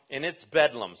and it's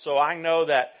bedlam. So I know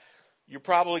that you're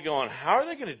probably going, how are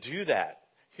they going to do that?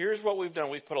 Here's what we've done.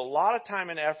 We've put a lot of time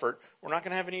and effort. We're not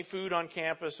going to have any food on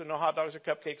campus, so no hot dogs or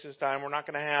cupcakes this time. We're not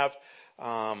going to have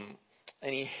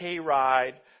any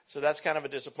hayride, so that's kind of a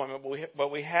disappointment.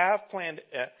 But we have planned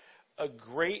a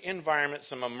great environment,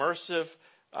 some immersive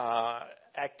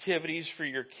activities for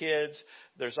your kids.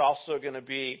 There's also going to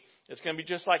be, it's going to be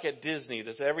just like at Disney.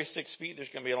 There's every 6 feet, there's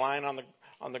going to be a line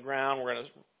on the ground. We're going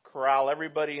to corral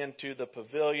everybody into the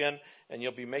pavilion, and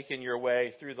you'll be making your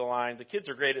way through the line. The kids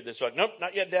are great at this. So like, nope,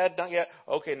 not yet, Dad, not yet.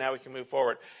 Okay, now we can move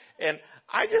forward. And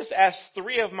I just asked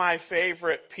 3 of my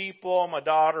favorite people, my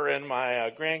daughter and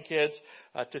my grandkids,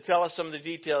 to tell us some of the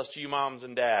details to you moms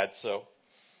and dads. So,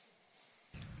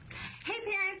 hey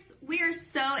parents, we are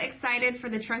so excited for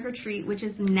the Trunk or Treat, which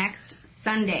is next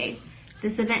Sunday.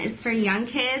 This event is for young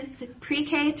kids,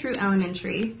 pre-K through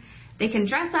elementary. They can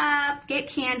dress up, get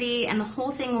candy, and the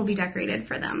whole thing will be decorated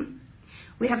for them.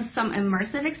 We have some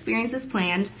immersive experiences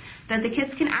planned that the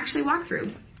kids can actually walk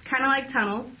through, kind of like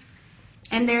tunnels.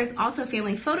 And there's also a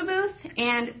family photo booth,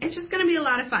 and it's just going to be a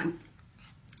lot of fun.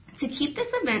 To keep this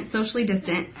event socially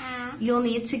distant, you'll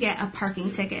need to get a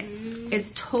parking ticket. It's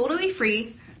totally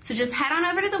free, so just head on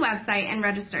over to the website and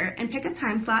register and pick a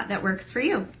time slot that works for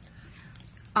you.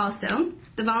 Also,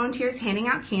 the volunteers handing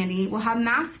out candy will have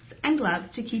masks and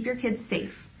gloves to keep your kids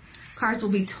safe. Cars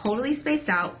will be totally spaced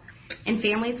out, and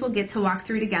families will get to walk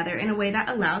through together in a way that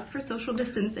allows for social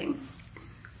distancing.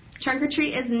 Trunk or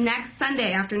Treat is next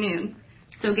Sunday afternoon,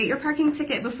 so get your parking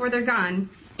ticket before they're gone,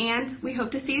 and we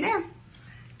hope to see you there.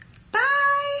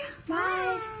 Bye!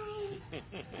 Bye!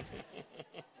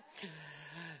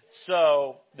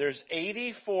 So there's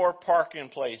 84 parking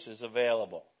places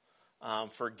available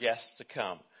for guests to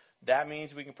come. That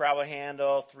means we can probably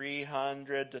handle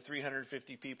 300 to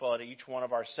 350 people at each one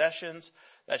of our sessions.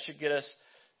 That should get us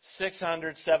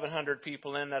 600, 700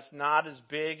 people in. That's not as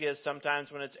big as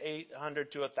sometimes when it's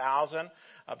 800 to 1,000.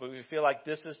 But we feel like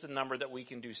this is the number that we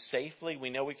can do safely.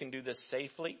 We know we can do this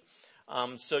safely.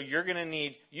 So you're going to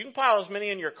need, you can pile as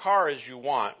many in your car as you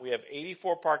want. We have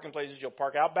 84 parking places. You'll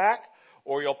park out back,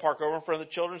 or you'll park over in front of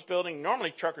the children's building.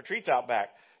 Normally, Trunk or Treat's out back.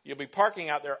 You'll be parking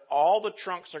out there. All the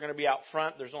trunks are going to be out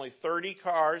front. There's only 30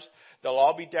 cars. They'll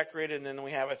all be decorated. And then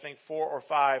we have, I think, 4 or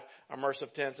 5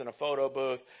 immersive tents and a photo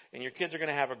booth. And your kids are going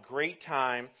to have a great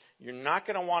time. You're not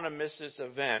going to want to miss this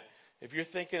event. If you're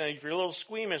thinking, if you're a little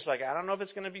squeamish, like, I don't know if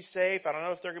it's going to be safe. I don't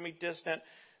know if they're going to be distant.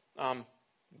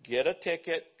 Get a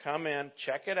ticket. Come in.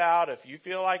 Check it out. If you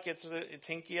feel like it's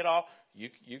hinky at all,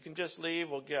 you can just leave.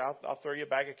 I'll throw you a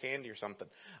bag of candy or something.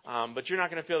 But you're not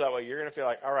going to feel that way. You're going to feel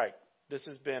like, all right, this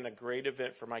has been a great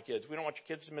event for my kids. We don't want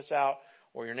your kids to miss out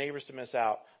or your neighbors to miss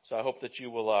out. So I hope that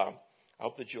you will.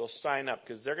 You'll sign up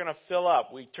because they're going to fill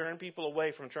up. We turn people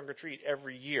away from Trunk or Treat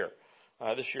every year.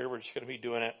 This year we're just going to be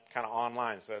doing it kind of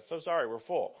online. So sorry, we're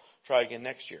full. Try again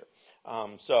next year.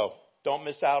 So don't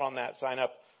miss out on that. Sign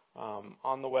up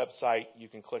on the website. You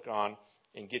can click on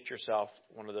and get yourself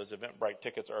one of those Eventbrite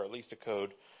tickets or at least a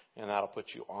code, and that'll put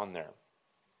you on there.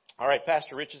 All right,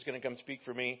 Pastor Rich is going to come speak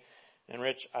for me. And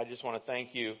Rich, I just want to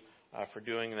thank you for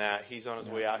doing that. He's on his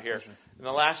way out here. In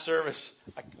the last service,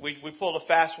 we pulled a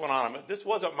fast one on him. This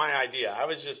wasn't my idea. I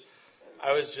was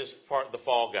just part of the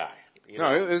fall guy. You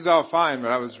know? No, it was all fine, but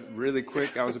I was really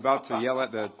quick. I was about to yell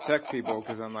at the tech people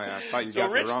because I'm like, I thought you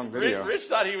got the wrong video. Rich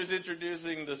thought he was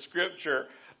introducing the scripture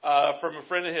from a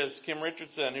friend of his, Kim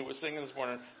Richardson, who was singing this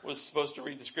morning, was supposed to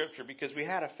read the scripture because we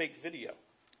had a fake video.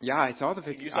 Yeah, I saw the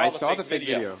fake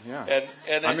video. Yeah.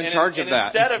 And I'm in charge of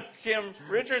that. Instead of Kim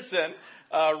Richardson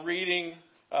reading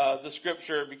the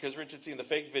scripture because Rich had seen the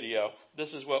fake video,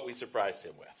 this is what we surprised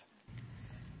him with.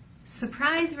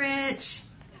 Surprise, Rich.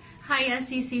 Hi,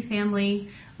 SEC family.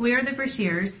 We are the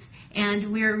Brashears,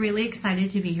 and we are really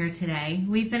excited to be here today.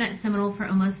 We've been at Seminole for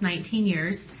almost 19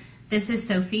 years. This is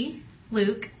Sophie,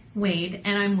 Luke, Wade,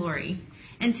 and I'm Lori.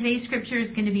 And today's scripture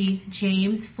is going to be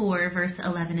James 4, verse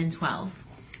 11 and 12.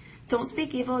 Don't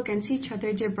speak evil against each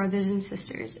other, dear brothers and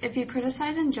sisters. If you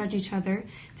criticize and judge each other,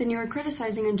 then you are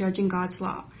criticizing and judging God's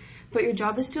law. But your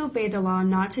job is to obey the law,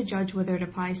 not to judge whether it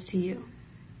applies to you.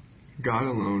 God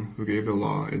alone, who gave the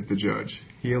law, is the judge.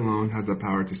 He alone has the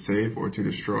power to save or to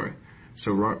destroy.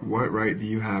 So what right do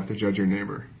you have to judge your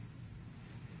neighbor?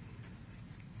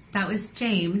 That was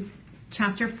James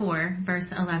chapter 4, verse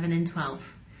 11 and 12.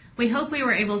 We hope we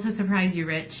were able to surprise you,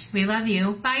 Rich. We love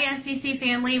you. Bye, SDC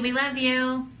family. We love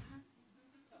you.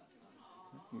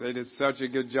 They did such a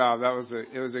good job.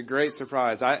 It was a great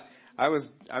surprise. I was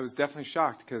definitely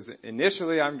shocked because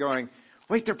initially I'm going,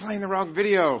 wait, they're playing the wrong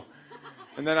video.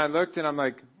 And then I looked and I'm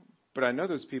like, but I know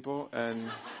those people. And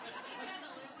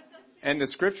And the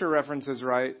scripture reference is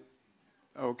right.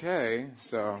 Okay,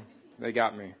 so they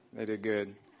got me. They did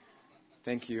good.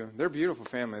 Thank you. They're a beautiful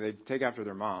family. They take after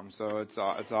their mom, so it's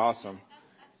awesome.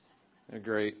 They're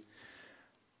great.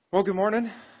 Well, good morning.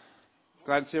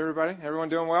 Glad to see everybody. Everyone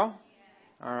doing well?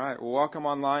 All right. Well, welcome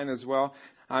online as well.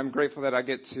 I'm grateful that I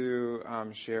get to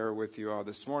share with you all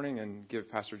this morning and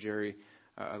give Pastor Jerry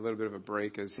a little bit of a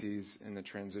break as he's in the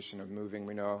transition of moving.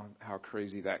 We know how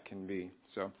crazy that can be.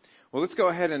 So, well, let's go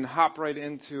ahead and hop right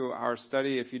into our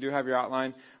study. If you do have your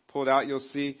outline pulled out, you'll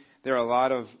see there are a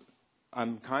lot of,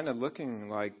 I'm kind of looking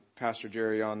like Pastor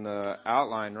Jerry on the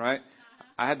outline, right?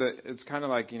 It's kind of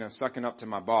like, sucking up to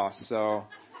my boss. So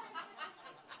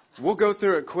we'll go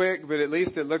through it quick, but at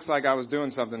least it looks like I was doing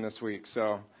something this week.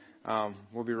 So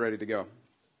we'll be ready to go.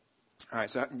 All right,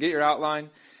 so get your outline,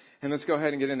 and let's go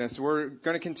ahead and get in this. We're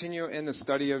going to continue in the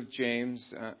study of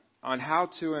James on how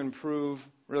to improve,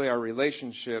 really, our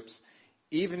relationships,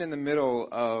 even in the middle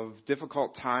of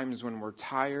difficult times when we're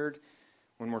tired,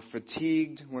 when we're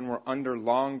fatigued, when we're under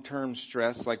long-term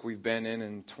stress like we've been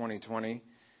in 2020,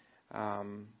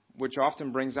 which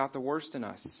often brings out the worst in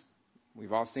us.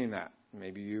 We've all seen that.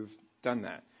 Maybe you've done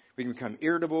that. We can become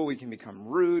irritable, we can become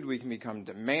rude, we can become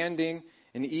demanding,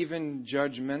 and even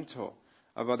judgmental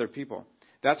of other people.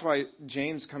 That's why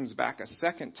James comes back a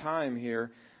second time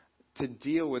here to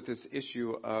deal with this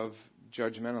issue of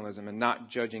judgmentalism and not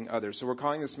judging others. So we're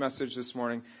calling this message this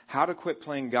morning, How to Quit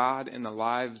Playing God in the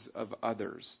Lives of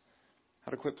Others. How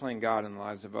to quit playing God in the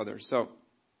lives of others. So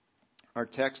our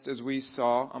text, as we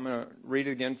saw, I'm going to read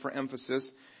it again for emphasis.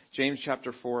 James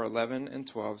chapter 4, 11 and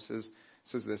 12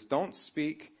 says this, Don't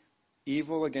speak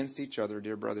evil against each other,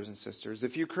 dear brothers and sisters.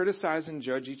 If you criticize and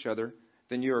judge each other,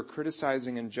 then you are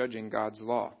criticizing and judging God's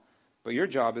law. But your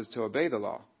job is to obey the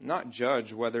law, not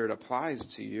judge whether it applies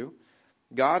to you.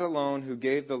 God alone, who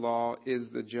gave the law, is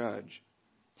the judge.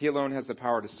 He alone has the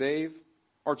power to save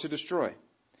or to destroy.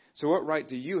 So what right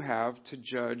do you have to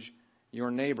judge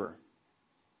your neighbor?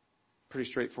 Pretty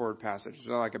straightforward passage.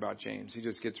 What I like about James. He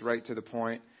just gets right to the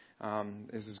point.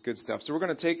 This is good stuff. So we're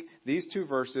going to take these two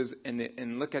verses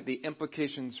and look at the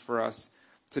implications for us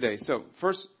today. So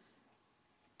first,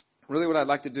 really what I'd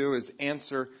like to do is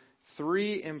answer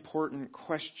three important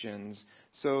questions.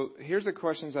 So here's the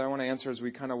questions I want to answer as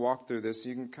we kind of walk through this.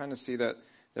 You can kind of see that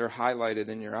they're highlighted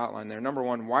in your outline there. Number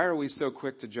one, why are we so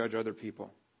quick to judge other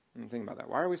people? Think about that.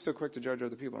 Why are we so quick to judge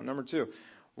other people? And number two,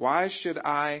 why should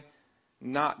I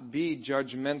not be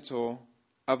judgmental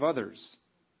of others?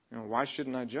 Why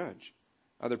shouldn't I judge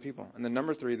other people? And then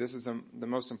number three, this is the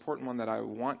most important one that I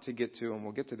want to get to, and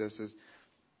we'll get to this, is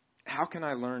how can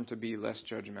I learn to be less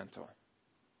judgmental?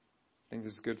 I think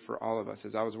this is good for all of us.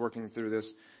 As I was working through this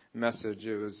message,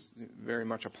 it was very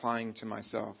much applying to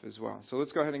myself as well. So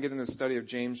let's go ahead and get in the study of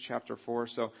James chapter 4.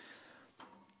 So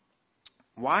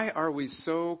why are we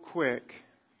so quick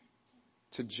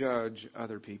to judge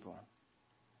other people?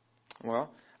 Well,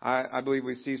 I believe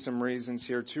we see some reasons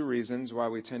here, two reasons why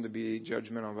we tend to be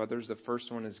judgmental of others. The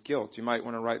first one is guilt. You might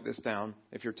want to write this down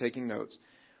if you're taking notes.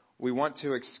 We want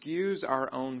to excuse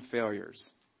our own failures.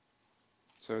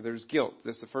 So there's guilt.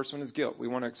 The first one is guilt. We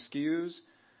want to excuse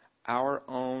our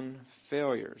own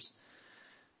failures.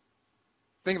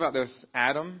 Think about this.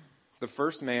 Adam, the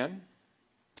first man,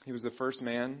 he was the first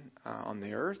man on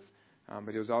the earth,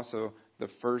 but he was also the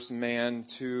first man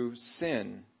to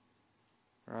sin.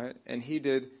 Right? And he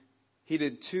did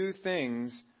two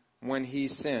things when he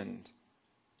sinned.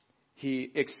 He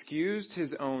excused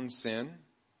his own sin,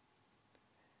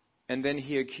 and then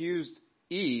he accused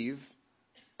Eve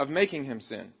of making him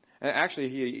sin. And actually,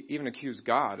 he even accused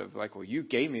God of well, you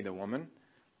gave me the woman.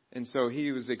 And so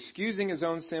he was excusing his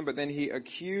own sin, but then he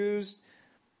accused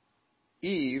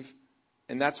Eve,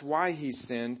 and that's why he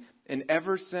sinned. And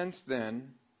ever since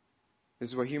then, this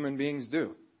is what human beings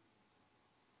do.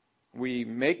 We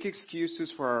make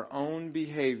excuses for our own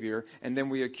behavior, and then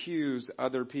we accuse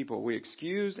other people. We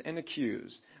excuse and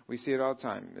accuse. We see it all the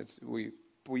time.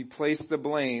 We place the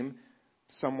blame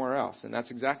somewhere else, and that's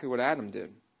exactly what Adam did.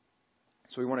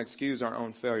 So we want to excuse our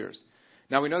own failures.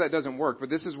 Now, we know that doesn't work, but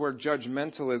this is where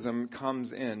judgmentalism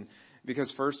comes in, because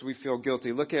first we feel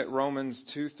guilty. Look at Romans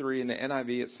 2:3 in the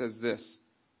NIV. It says this.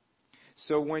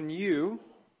 So when you,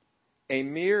 a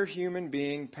mere human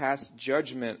being, pass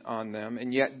judgment on them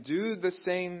and yet do the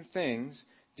same things,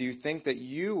 do you think that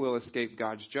you will escape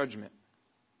God's judgment?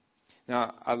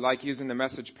 Now, I like using the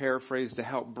Message paraphrase to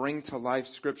help bring to life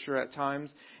Scripture at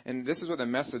times. And this is what the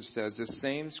Message says. This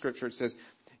same Scripture, it says,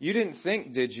 you didn't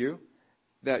think, did you,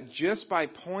 that just by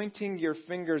pointing your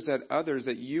fingers at others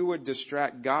that you would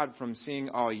distract God from seeing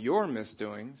all your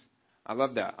misdoings? I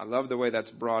love that. I love the way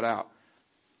that's brought out.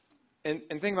 And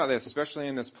think about this, especially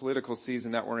in this political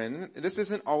season that we're in. This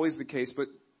isn't always the case, but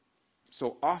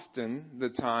so often the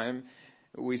time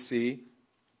we see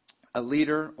a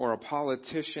leader or a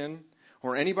politician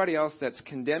or anybody else that's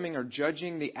condemning or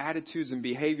judging the attitudes and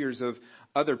behaviors of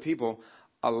other people,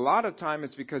 a lot of time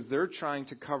it's because they're trying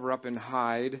to cover up and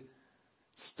hide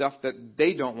stuff that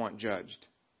they don't want judged.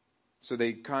 So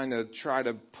they kind of try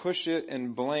to push it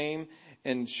and blame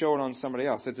and show it on somebody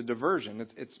else. It's a diversion.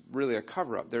 It's really a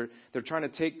cover-up. They're trying to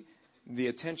take the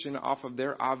attention off of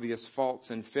their obvious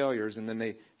faults and failures, and then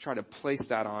they try to place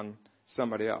that on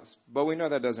somebody else. But we know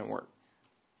that doesn't work.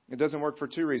 It doesn't work for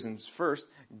two reasons. First,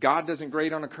 God doesn't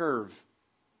grade on a curve.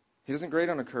 He doesn't grade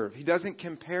on a curve. He doesn't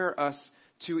compare us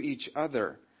to each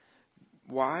other.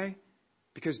 Why?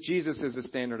 Because Jesus is the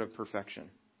standard of perfection.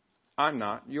 I'm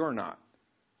not. You're not.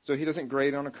 So he doesn't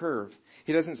grade on a curve.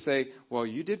 He doesn't say, well,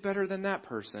 you did better than that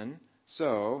person.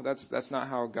 So that's not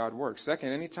how God works. Second,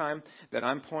 anytime that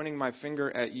I'm pointing my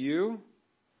finger at you,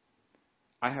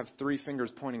 I have 3 fingers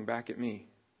pointing back at me.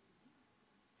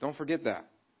 Don't forget that.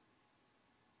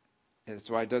 That's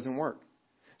why it doesn't work.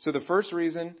 So the first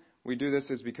reason we do this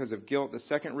is because of guilt. The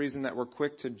second reason that we're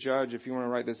quick to judge, if you want to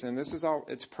write this in,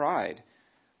 it's pride.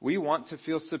 We want to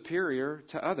feel superior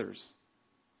to others.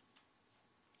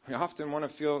 We often want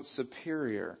to feel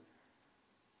superior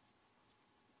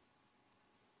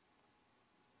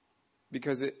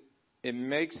because it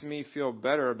makes me feel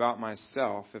better about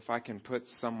myself if I can put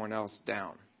someone else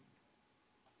down,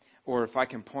 or if I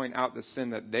can point out the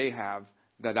sin that they have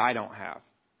that I don't have.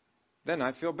 Then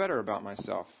I feel better about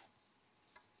myself,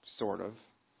 sort of,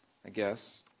 I guess.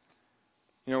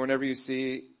 You know, whenever you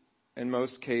see, in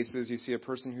most cases, you see a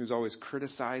person who's always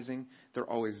criticizing, they're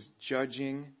always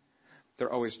judging,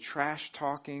 they're always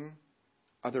trash-talking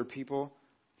other people,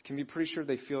 you can be pretty sure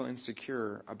they feel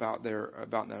insecure about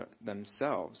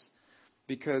themselves.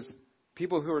 Because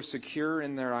people who are secure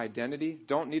in their identity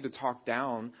don't need to talk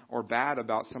down or bad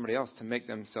about somebody else to make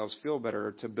themselves feel better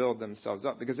or to build themselves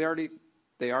up, because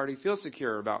they already feel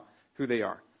secure about who they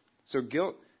are. So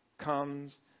guilt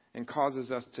comes and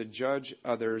causes us to judge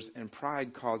others, and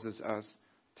pride causes us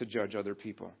to judge other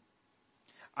people.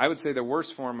 I would say the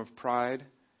worst form of pride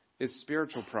is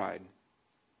spiritual pride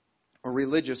or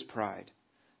religious pride.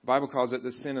 The Bible calls it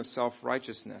the sin of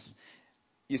self-righteousness.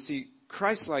 You see,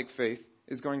 Christ-like faith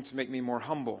is going to make me more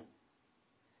humble.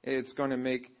 It's going to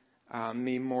make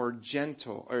me more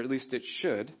gentle, or at least it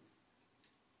should,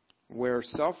 where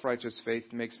self-righteous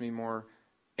faith makes me more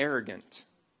arrogant.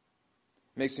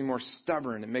 It makes me more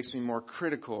stubborn. It makes me more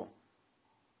critical.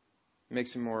 It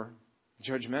makes me more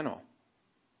judgmental.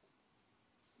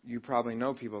 You probably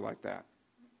know people like that.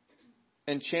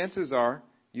 And chances are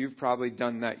you've probably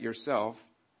done that yourself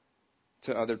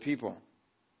to other people,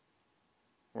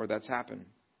 or that's happened.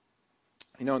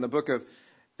 You know, in the book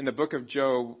of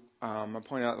Job, I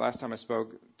pointed out last time I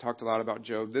spoke, talked a lot about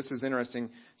Job. This is interesting.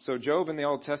 So Job in the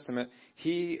Old Testament,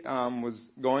 he was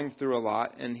going through a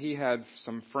lot, and he had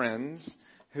some friends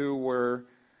who were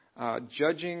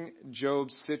judging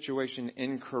Job's situation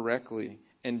incorrectly.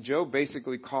 And Job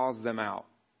basically calls them out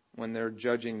when they're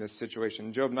judging this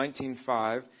situation. Job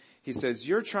 19:5, he says,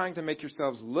 "You're trying to make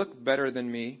yourselves look better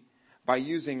than me by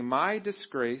using my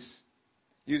disgrace,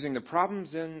 using the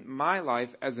problems in my life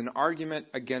as an argument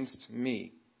against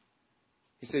me."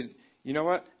 He said, you know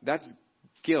what? That's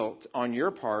guilt on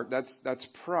your part. That's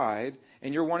pride.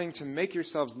 And you're wanting to make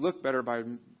yourselves look better by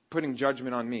putting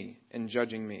judgment on me and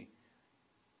judging me.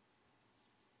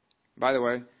 By the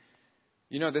way,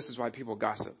 you know this is why people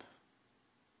gossip,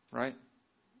 right?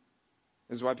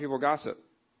 This is why people gossip.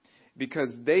 Because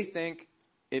they think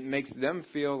it makes them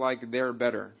feel like they're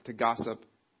better to gossip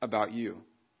about you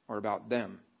or about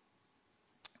them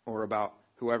or about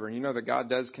whoever. And you know that God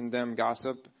does condemn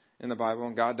gossip in the Bible,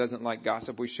 and God doesn't like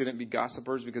gossip. We shouldn't be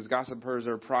gossipers because gossipers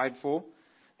are prideful.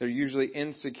 They're usually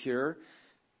insecure.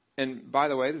 And by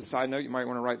the way, this is a side note, you might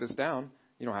want to write this down.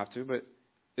 You don't have to, but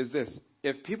is this.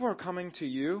 If people are coming to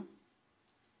you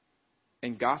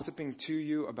and gossiping to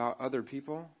you about other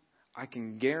people, I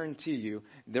can guarantee you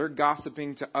they're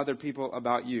gossiping to other people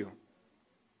about you.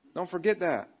 Don't forget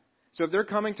that. So if they're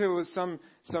coming to with some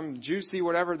juicy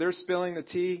whatever, they're spilling the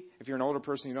tea. If you're an older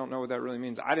person, you don't know what that really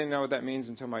means. I didn't know what that means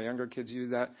until my younger kids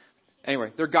use that.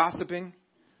 Anyway, they're gossiping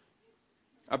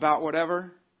about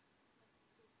whatever.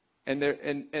 And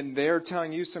they're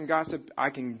telling you some gossip. I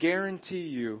can guarantee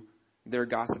you they're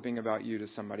gossiping about you to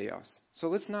somebody else. So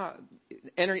let's not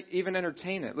even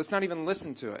entertain it. Let's not even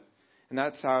listen to it. And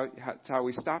that's how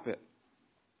we stop it.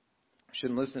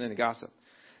 Shouldn't listen to any gossip.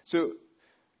 So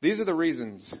these are the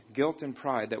reasons, guilt and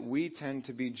pride, that we tend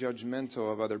to be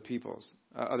judgmental of other people.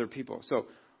 So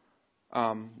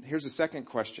Here's a second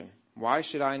question. Why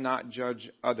should I not judge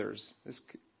others? This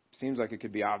seems like it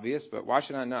could be obvious, but why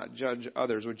should I not judge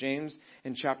others? Well, James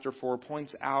in chapter 4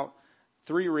 points out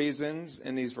 3 reasons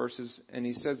in these verses, and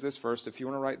he says this first, if you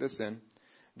want to write this in.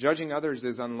 Judging others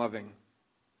is unloving.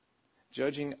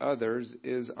 Judging others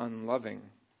is unloving.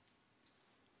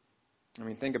 I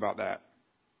mean, think about that.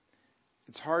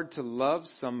 It's hard to love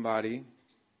somebody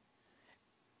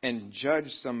and judge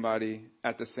somebody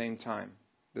at the same time,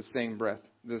 the same breath,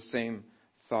 the same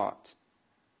thought.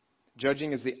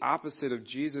 Judging is the opposite of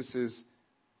Jesus'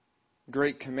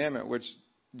 great commandment, which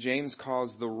James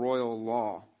calls the royal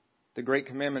law. The great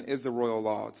commandment is the royal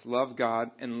law. It's love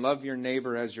God and love your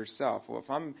neighbor as yourself. Well, if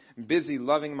I'm busy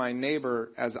loving my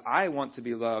neighbor as I want to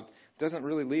be loved, it doesn't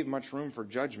really leave much room for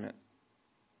judgment.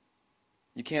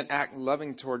 You can't act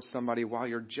loving towards somebody while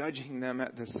you're judging them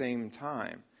at the same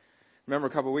time. Remember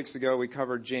a couple of weeks ago we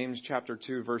covered James chapter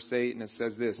 2 verse 8, and it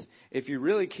says this: if you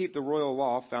really keep the royal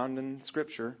law found in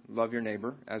Scripture, love your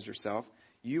neighbor as yourself,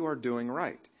 you are doing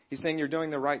right. He's saying you're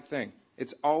doing the right thing.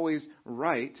 It's always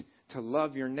right to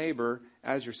love your neighbor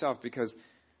as yourself, because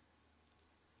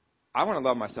I want to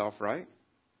love myself, right?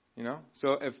 You know,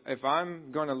 so if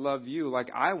I'm going to love you like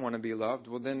I want to be loved,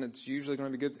 well, then it's usually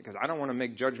going to be good, because I don't want to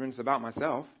make judgments about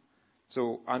myself.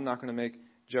 So I'm not going to make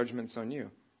judgments on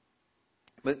you.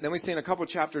 But then we see in a couple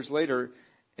chapters later,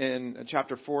 in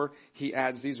chapter 4, he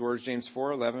adds these words, James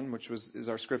 4:11, which is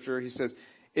our scripture. He says,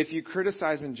 if you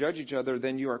criticize and judge each other,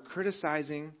 then you are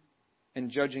criticizing and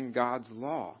judging God's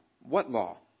law. What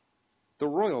law? The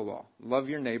royal law. Love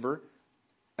your neighbor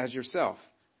as yourself.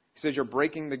 He says you're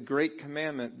breaking the great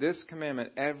commandment, this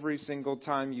commandment, every single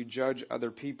time you judge other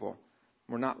people.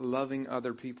 We're not loving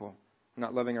other people. We're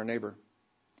not loving our neighbor.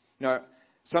 Now,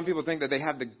 some people think that they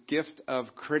have the gift of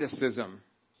criticism.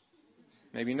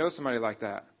 Maybe you know somebody like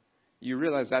that. You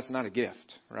realize that's not a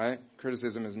gift, right?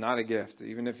 Criticism is not a gift.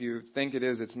 Even if you think it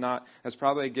is, it's not. That's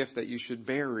probably a gift that you should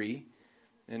bury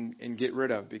and get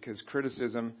rid of, because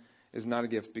criticism is not a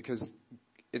gift, because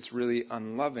it's really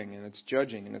unloving and it's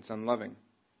judging and it's unloving.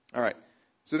 All right.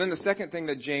 So then the second thing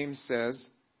that James says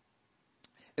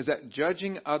is that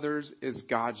judging others is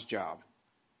God's job,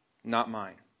 not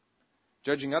mine.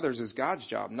 Judging others is God's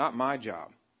job, not my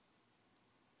job.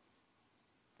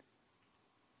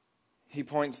 He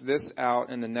points this out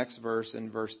in the next verse, in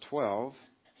verse 12.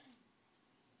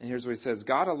 And here's what he says.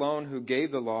 God alone, who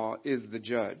gave the law, is the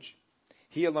judge.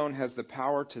 He alone has the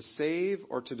power to save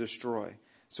or to destroy.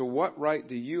 So what right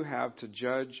do you have to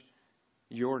judge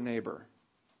your neighbor?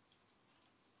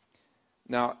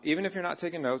 Now, even if you're not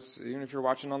taking notes, even if you're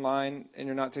watching online and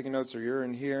you're not taking notes, or you're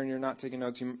in here and you're not taking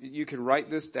notes, you could write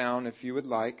this down if you would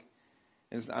like.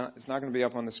 It's not going to be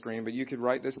up on the screen, but you could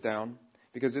write this down,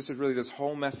 because this is really this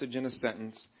whole message in a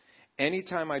sentence.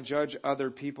 Anytime I judge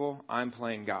other people, I'm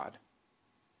playing God.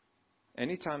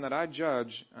 Anytime that I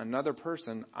judge another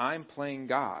person, I'm playing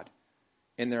God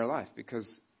in their life, because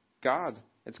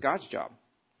it's God's job,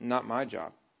 not my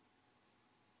job.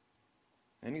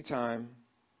 Anytime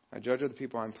I judge other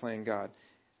people, I'm playing God.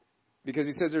 Because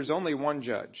he says there's only one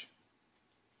judge,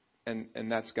 and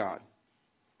that's God.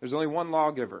 There's only one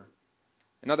lawgiver.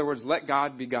 In other words, let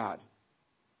God be God.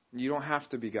 You don't have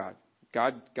to be God.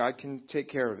 God can take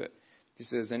care of it. He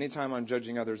says, anytime I'm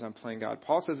judging others, I'm playing God.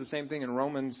 Paul says the same thing in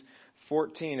Romans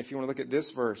 14. If you want to look at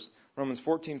this verse, Romans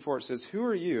 14:4, it says, who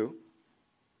are you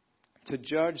to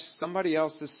judge somebody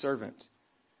else's servant?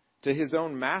 To his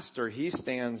own master he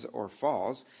stands or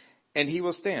falls, and he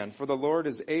will stand, for the Lord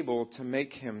is able to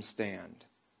make him stand.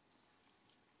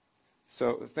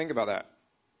 So think about that.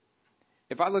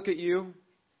 If I look at you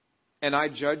and I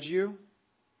judge you,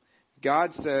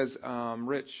 God says,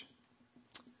 Rich,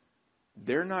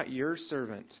 they're not your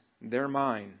servant. They're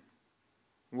mine.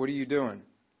 What are you doing?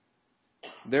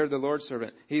 They're the Lord's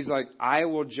servant. He's like, I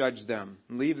will judge them.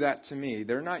 Leave that to me.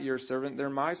 They're not your servant. They're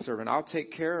my servant. I'll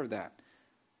take care of that.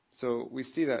 So we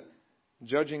see that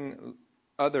judging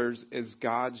others is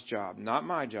God's job, not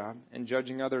my job. And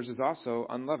judging others is also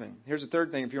unloving. Here's the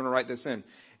third thing, if you want to write this in,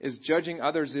 is judging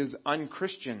others is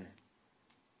unchristian.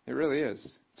 It really is.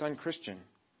 It's unchristian.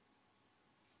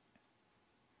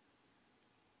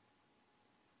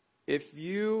 If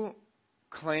you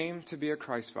claim to be a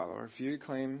Christ follower, if you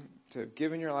claim to have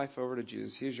given your life over to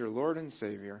Jesus, He's your Lord and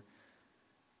Savior,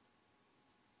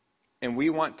 and we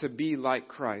want to be like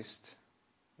Christ,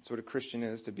 that's what a Christian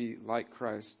is, to be like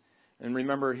Christ. And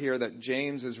remember here that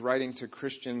James is writing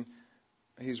to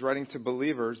he's writing to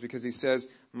believers, because he says,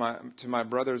 to my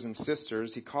brothers and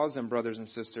sisters, he calls them brothers and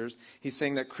sisters. He's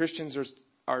saying that Christians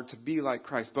are to be like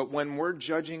Christ. But when we're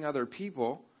judging other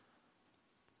people,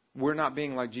 we're not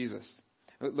being like Jesus.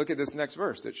 Look at this next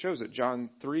verse. It shows it. John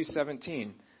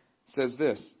 3:17 says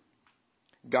this.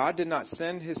 God did not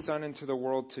send his Son into the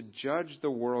world to judge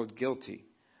the world guilty,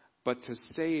 but to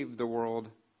save the world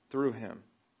through him.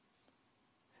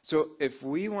 So if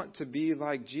we want to be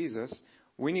like Jesus,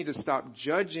 we need to stop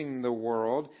judging the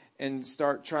world and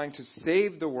start trying to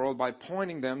save the world by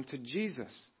pointing them to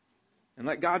Jesus. And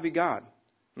let God be God.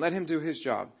 Let him do his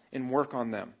job and work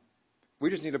on them. We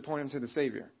just need to point them to the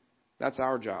Savior. That's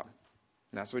our job.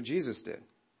 And that's what Jesus did.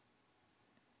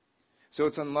 So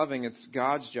it's unloving. It's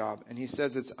God's job. And he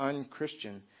says it's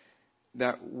unchristian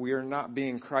that we're not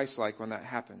being Christ-like when that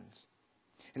happens.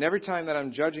 And every time that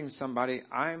I'm judging somebody,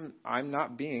 I'm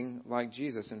not being like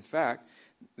Jesus. In fact,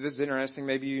 this is interesting.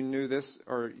 Maybe you knew this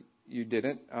or you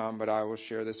didn't, but I will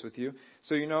share this with you.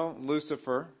 So you know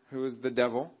Lucifer, who is the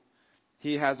devil.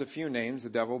 He has a few names, the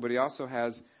devil, but he also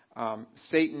has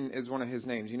Satan is one of his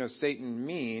names. You know, Satan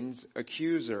means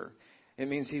accuser. It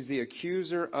means he's the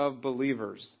accuser of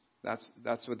believers.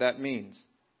 That's what that means.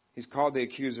 He's called the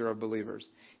accuser of believers.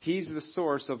 He's the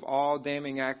source of all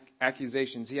damning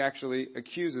accusations. He actually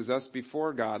accuses us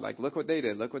before God. Like, look what they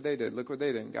did, look what they did, look what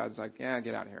they did. And God's like, yeah,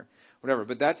 get out of here. Whatever.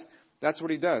 But that's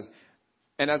what he does.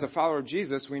 And as a follower of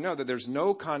Jesus, we know that there's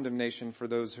no condemnation for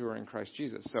those who are in Christ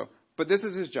Jesus. But this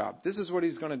is his job. This is what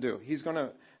he's going to do. He's going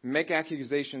to make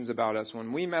accusations about us.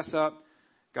 When we mess up,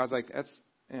 God's like,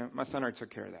 my son already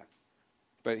took care of that.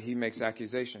 But he makes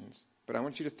accusations. But I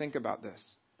want you to think about this.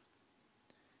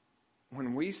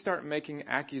 When we start making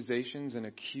accusations and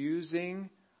accusing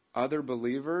other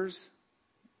believers,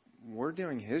 we're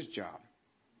doing his job.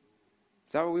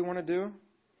 Is that what we want to do?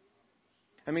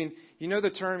 I mean, you know the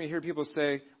term you hear people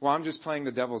say, well, I'm just playing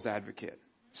the devil's advocate.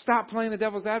 Stop playing the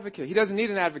devil's advocate. He doesn't need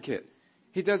an advocate.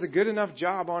 He does a good enough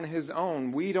job on his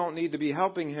own. We don't need to be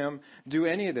helping him do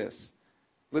any of this.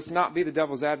 Let's not be the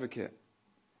devil's advocate.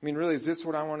 I mean, really, is this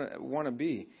what I want to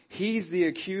be? He's the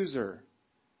accuser.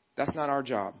 That's not our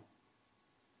job.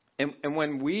 And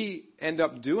when we end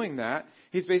up doing that,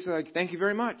 he's basically like, thank you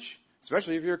very much.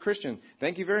 Especially if you're a Christian.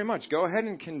 Thank you very much. Go ahead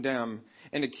and condemn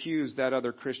and accuse that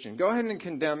other Christian. Go ahead and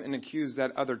condemn and accuse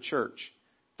that other church.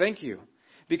 Thank you.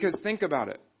 Because think about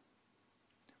it.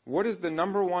 What is the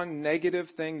number one negative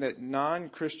thing that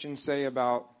non-Christians say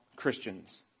about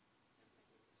Christians?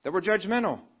 That we're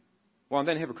judgmental. Well, and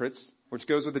then hypocrites, which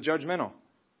goes with the judgmental.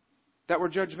 That we're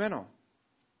judgmental.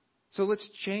 So let's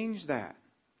change that.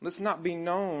 Let's not be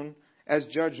known as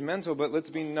judgmental, but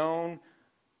let's be known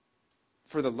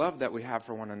for the love that we have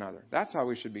for one another. That's how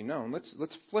we should be known.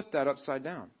 Let's flip that upside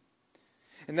down.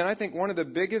 And then I think one of the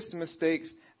biggest mistakes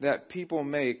that people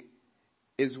make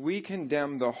is we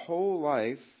condemn the whole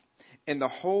life and the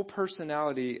whole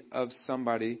personality of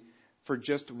somebody for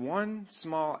just one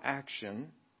small action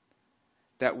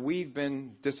that we've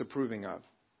been disapproving of.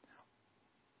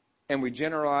 And we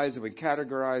generalize and we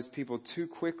categorize people too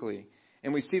quickly.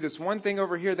 And we see this one thing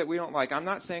over here that we don't like. I'm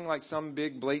not saying like some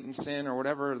big blatant sin or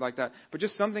whatever like that, but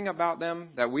just something about them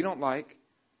that we don't like,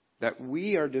 that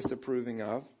we are disapproving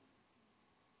of.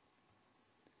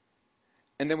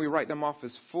 And then we write them off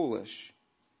as foolish.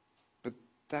 But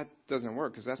that doesn't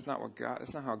work because that's not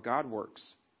how God works.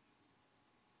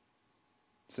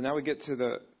 So now we get to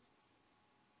the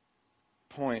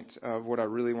point of what I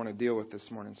really want to deal with this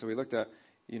morning. So we looked at,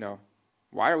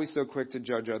 why are we so quick to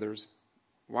judge others?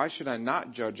 Why should I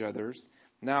not judge others?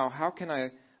 Now, how can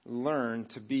I learn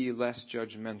to be less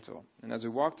judgmental? And as we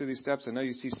walk through these steps, I know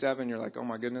you see 7, you're like, oh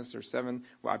my goodness, there's 7.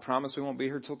 Well, I promise we won't be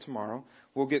here till tomorrow.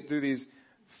 We'll get through these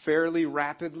fairly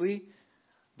rapidly.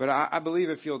 But I believe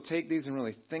if you'll take these and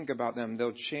really think about them,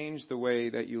 they'll change the way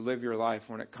that you live your life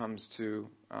when it comes to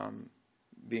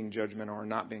being judgmental or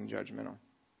not being judgmental.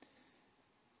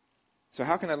 So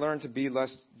how can I learn to be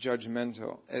less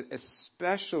judgmental,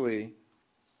 especially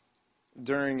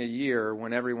during a year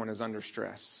when everyone is under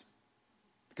stress?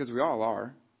 Because we all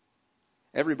are.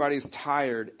 Everybody's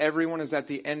tired. Everyone is at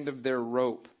the end of their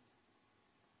rope.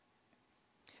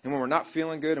 And when we're not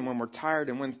feeling good and when we're tired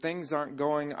and when things aren't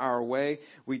going our way,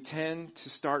 we tend to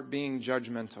start being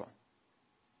judgmental.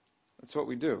 That's what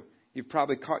we do. You've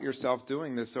probably caught yourself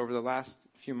doing this over the last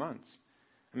few months.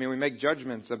 I mean, we make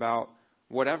judgments about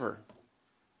whatever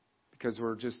because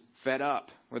we're just fed up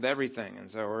with everything. And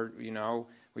so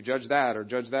we judge that or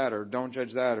don't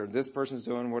judge that or this person's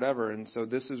doing whatever. And so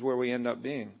this is where we end up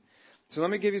being. So let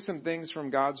me give you some things from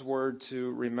God's Word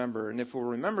to remember. And if we'll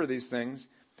remember these things,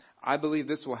 I believe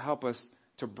this will help us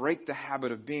to break the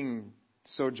habit of being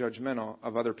so judgmental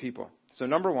of other people. So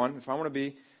number 1, if I want to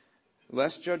be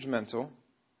less judgmental,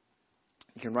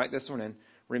 you can write this one in.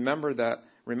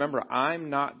 Remember, I'm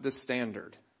not the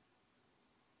standard.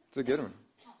 It's a good one.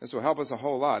 This will help us a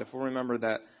whole lot if we'll remember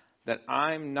that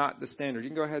I'm not the standard. You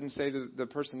can go ahead and say to the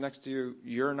person next to you,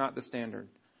 you're not the standard.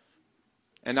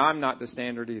 And I'm not the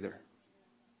standard either.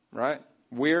 Right?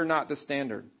 We're not the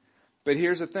standard. But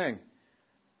here's the thing.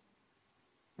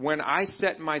 When I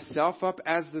set myself up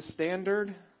as the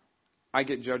standard, I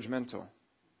get judgmental.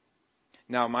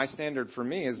 Now, my standard for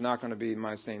me is not going to be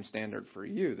my same standard for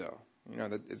you, though. You know,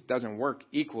 that it doesn't work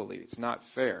equally. It's not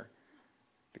fair.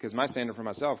 Because my standard for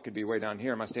myself could be way down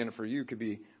here. My standard for you could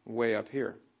be way up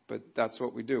here. But that's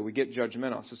what we do. We get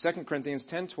judgmental. So 2 Corinthians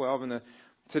 10:12 in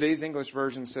today's English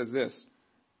version says this.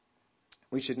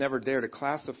 We should never dare to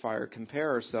classify or compare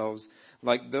ourselves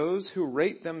like those who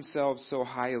rate themselves so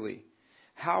highly.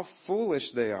 How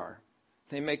foolish they are.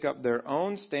 They make up their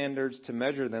own standards to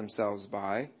measure themselves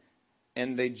by,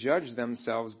 and they judge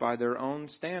themselves by their own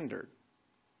standard.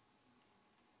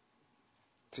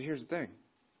 So here's the thing.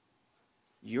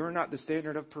 You're not the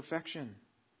standard of perfection.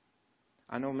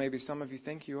 I know maybe some of you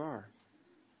think you are,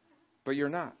 but you're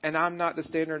not. And I'm not the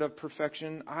standard of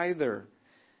perfection either.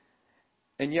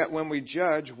 And yet when we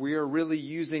judge, we are really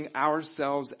using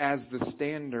ourselves as the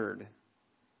standard.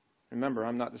 Remember,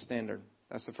 I'm not the standard.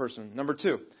 That's the first one. Number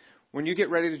 2, when you get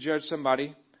ready to judge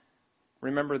somebody,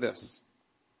 remember this.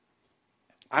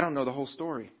 I don't know the whole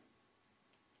story.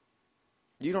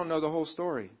 You don't know the whole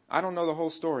story. I don't know the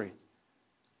whole story.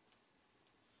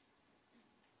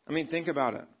 I mean, think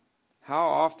about it. How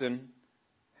often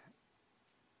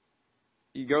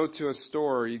you go to a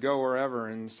store, or you go wherever,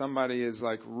 and somebody is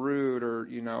like rude or,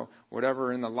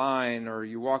 whatever in the line, or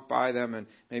you walk by them and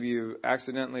maybe you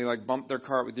accidentally like bump their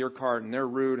cart with your cart and they're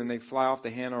rude and they fly off the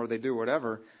handle or they do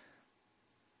whatever.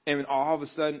 And all of a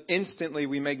sudden, instantly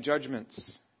we make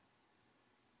judgments.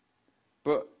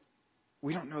 But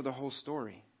we don't know the whole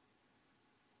story.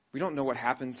 We don't know what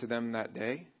happened to them that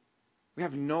day. We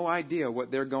have no idea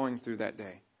what they're going through that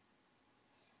day.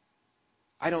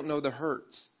 I don't know the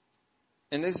hurts.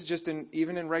 And this is just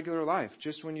even in regular life,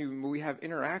 just when we have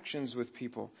interactions with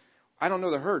people. I don't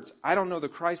know the hurts. I don't know the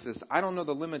crisis. I don't know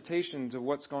the limitations of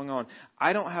what's going on.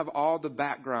 I don't have all the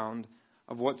background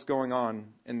of what's going on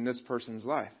in this person's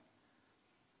life.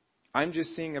 I'm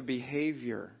just seeing a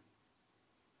behavior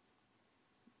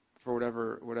for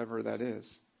whatever that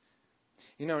is.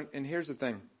 And here's the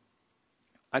thing.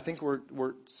 I think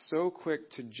we're so quick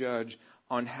to judge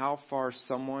on how far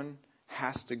someone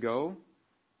has to go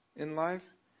in life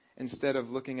instead of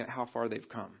looking at how far they've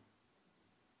come.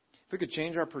 If we could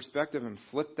change our perspective and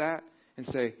flip that and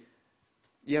say,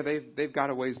 yeah, they've got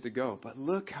a ways to go, but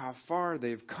look how far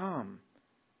they've come.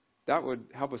 That would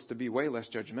help us to be way less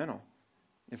judgmental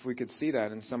if we could see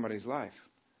that in somebody's life.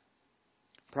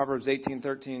 Proverbs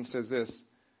 18:13 says this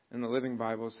in the Living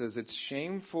Bible. It says, it's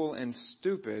shameful and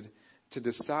stupid to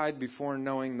decide before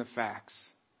knowing the facts.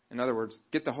 In other words,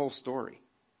 get the whole story.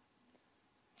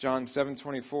 John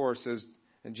 7:24 says,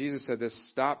 and Jesus said this,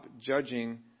 stop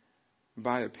judging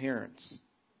by appearance.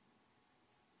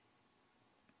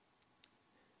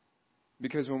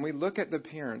 Because when we look at the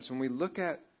appearance, when we look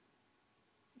at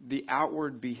the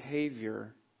outward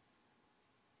behavior,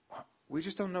 we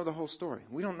just don't know the whole story.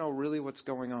 We don't know really what's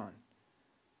going on.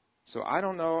 So I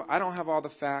don't know. I don't have all the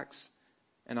facts,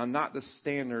 and I'm not the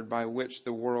standard by which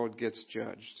the world gets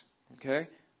judged. Okay?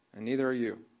 And neither are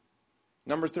you.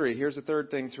 Number 3, here's the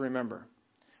third thing to remember.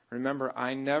 Remember,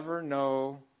 I never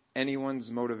know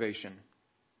anyone's motivation.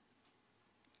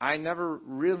 I never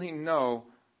really know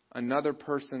another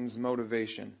person's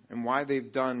motivation and why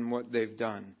they've done what they've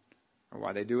done or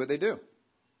why they do what they do.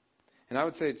 And I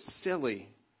would say it's silly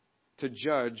to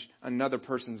judge another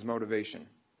person's motivation.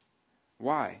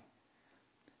 Why?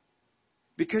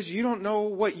 Because you don't know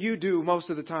what you do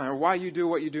most of the time or why you do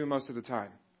what you do most of the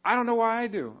time. I don't know why I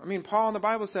do. I mean, Paul in the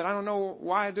Bible said, I don't know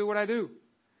why I do what I do.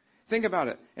 Think about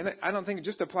it. And I don't think it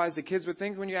just applies to kids, but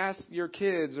think when you ask your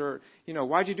kids or,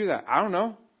 why'd you do that? I don't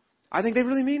know. I think they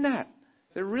really mean that.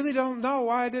 They really don't know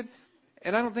why I did.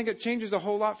 And I don't think it changes a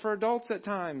whole lot for adults at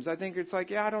times. I think it's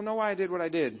like, I don't know why I did what I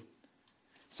did.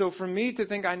 So for me to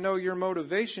think I know your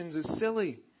motivations is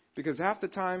silly because half the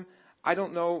time I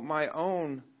don't know my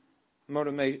own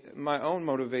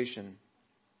motivation.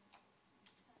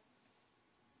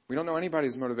 We don't know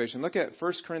anybody's motivation. Look at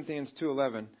 1 Corinthians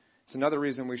 2:11. It's another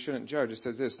reason we shouldn't judge. It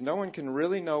says this, no one can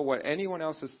really know what anyone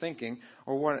else is thinking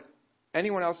or what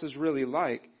anyone else is really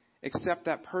like except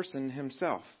that person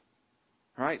himself.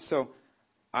 All right, so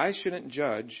I shouldn't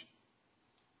judge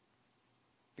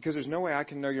because there's no way I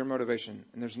can know your motivation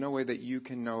and there's no way that you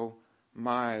can know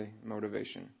my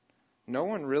motivation. No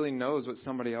one really knows what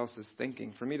somebody else is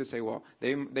thinking. For me to say, well,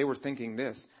 they were thinking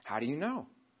this. How do you know?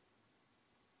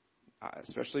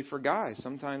 especially for guys,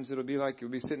 sometimes it'll be like,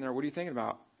 you'll be sitting there, what are you thinking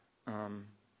about?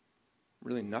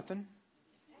 Really nothing?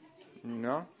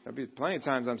 No, there'll be plenty of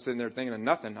times I'm sitting there thinking of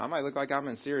nothing. I might look like I'm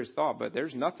in serious thought, but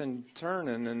there's nothing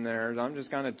turning in there. I'm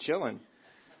just kind of chilling.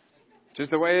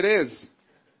 Just the way it is.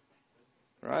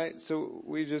 Right? So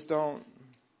we don't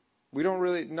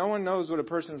really, no one knows what a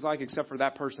person is like except for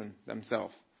that person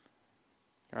themselves.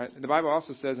 Right? The Bible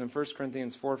also says in 1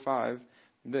 Corinthians 4:5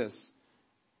 this,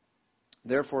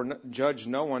 therefore judge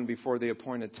no one before the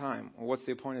appointed time. Well, what's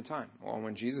the appointed time? Well,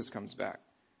 when Jesus comes back.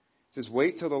 It says,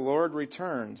 wait till the Lord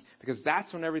returns, because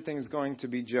that's when everything is going to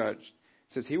be judged.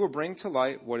 It says, he will bring to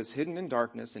light what is hidden in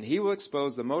darkness, and he will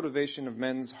expose the motivation of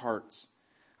men's hearts.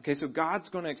 Okay, so God's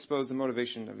going to expose the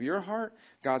motivation of your heart.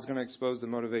 God's going to expose the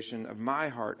motivation of my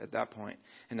heart at that point.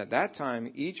 And at that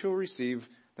time, each will receive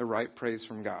the right praise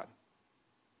from God.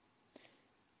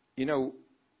 You know,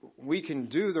 we can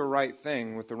do the right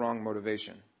thing with the wrong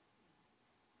motivation.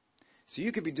 So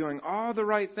you could be doing all the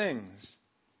right things,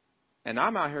 and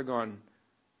I'm out here going,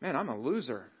 man, I'm a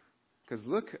loser. Because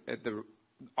look at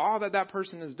all that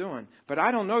person is doing. But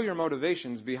I don't know your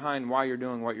motivations behind why you're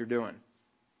doing what you're doing.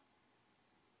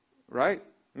 Right?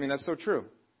 I mean, that's so true.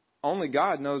 Only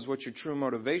God knows what your true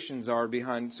motivations are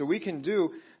behind. So we can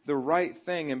do the right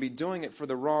thing and be doing it for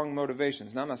the wrong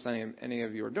motivations. Now, I'm not saying any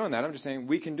of you are doing that. I'm just saying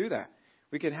we can do that.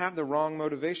 We can have the wrong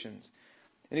motivations.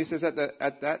 And he says at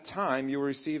that time, you will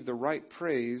receive the right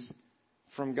praise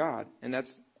from God. And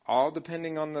that's all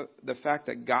depending on the fact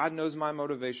that God knows my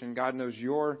motivation. God knows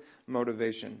your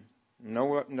motivation.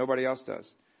 Nobody else does.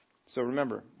 So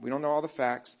remember, we don't know all the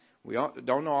facts. We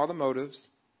don't know all the motives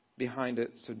behind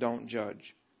it, so don't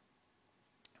judge.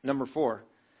 Number 4.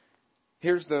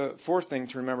 Here's the fourth thing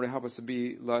to remember to help us to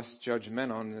be less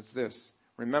judgmental, and it's this.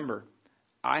 Remember,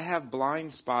 I have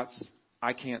blind spots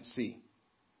I can't see.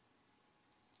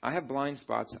 I have blind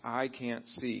spots I can't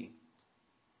see.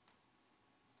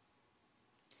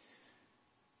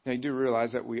 Now, you do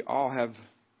realize that we all have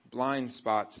blind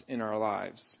spots in our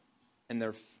lives. And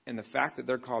the fact that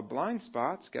they're called blind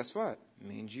spots, guess what? It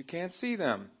means you can't see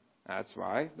them. That's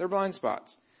why they're blind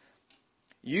spots.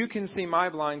 You can see my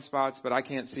blind spots, but I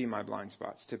can't see my blind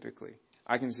spots typically.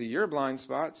 I can see your blind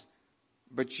spots,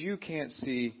 but you can't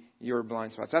see your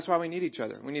blind spots. That's why we need each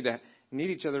other. We need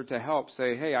each other to help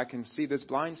say, hey, I can see this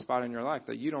blind spot in your life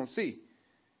that you don't see.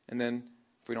 And then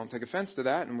if we don't take offense to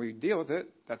that and we deal with it,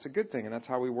 that's a good thing. And that's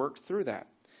how we work through that.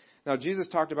 Now, Jesus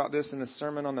talked about this in the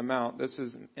Sermon on the Mount. This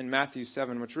is in Matthew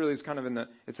 7, which really is kind of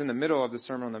it's in the middle of the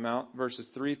Sermon on the Mount, verses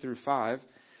 3 through 5.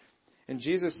 And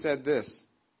Jesus said this,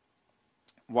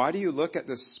 why do you look at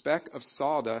the speck of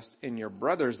sawdust in your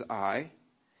brother's eye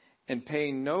and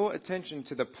pay no attention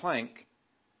to the plank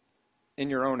in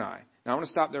your own eye? Now, I want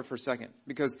to stop there for a second,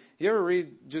 because you ever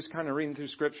just kind of reading through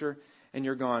Scripture and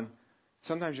you're going,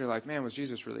 sometimes you're like, man, was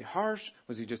Jesus really harsh?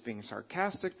 Was he just being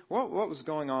sarcastic? What was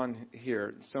going on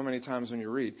here so many times when you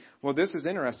read? Well, this is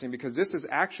interesting because this is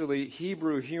actually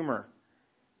Hebrew humor.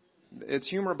 It's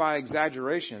humor by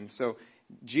exaggeration. So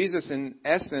Jesus, in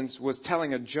essence, was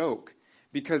telling a joke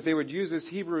because they would use this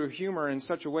Hebrew humor in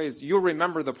such a way as you'll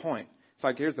remember the point. It's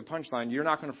like, here's the punchline. You're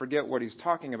not going to forget what he's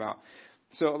talking about.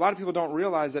 So a lot of people don't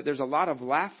realize that there's a lot of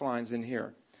laugh lines in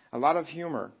here, a lot of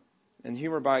humor. And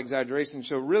humor by exaggeration.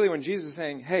 So really when Jesus is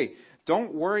saying, hey,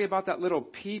 don't worry about that little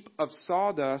peep of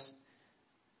sawdust,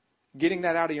 getting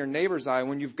that out of your neighbor's eye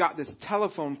when you've got this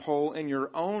telephone pole in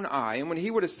your own eye. And when he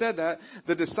would have said that,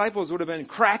 the disciples would have been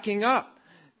cracking up.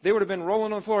 They would have been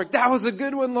rolling on the floor like, that was a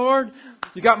good one, Lord.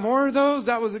 You got more of those?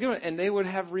 That was a good one. And they would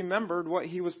have remembered what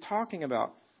he was talking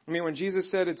about. I mean, when Jesus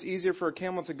said it's easier for a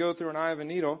camel to go through an eye of a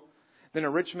needle than a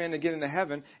rich man to get into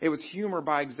heaven, it was humor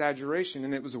by exaggeration,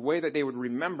 and it was a way that they would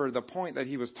remember the point that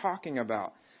he was talking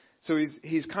about. So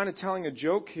he's kind of telling a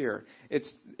joke here.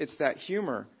 It's that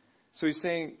humor. So he's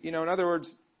saying, in other words,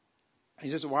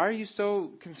 he's just, why are you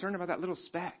so concerned about that little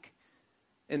speck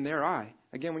in their eye?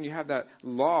 Again, when you have that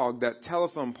log, that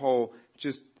telephone pole,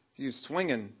 just you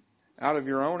swinging out of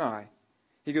your own eye.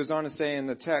 He goes on to say in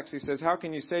the text, he says, how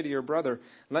can you say to your brother,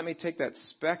 let me take that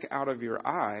speck out of your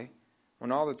eye,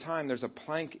 when all the time there's a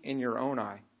plank in your own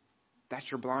eye? That's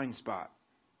your blind spot.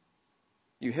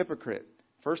 You hypocrite.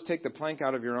 First take the plank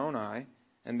out of your own eye,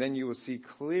 and then you will see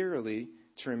clearly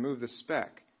to remove the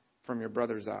speck from your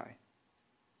brother's eye.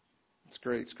 It's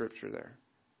great scripture there.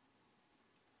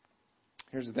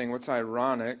 Here's the thing. What's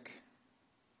ironic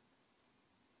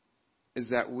is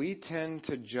that we tend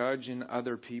to judge in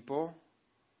other people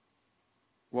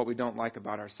what we don't like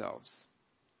about ourselves.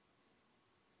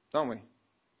 Don't we?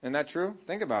 Isn't that true?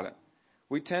 Think about it.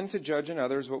 We tend to judge in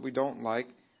others what we don't like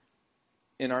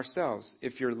in ourselves.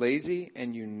 If you're lazy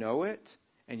and you know it,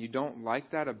 and you don't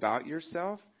like that about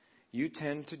yourself, you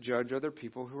tend to judge other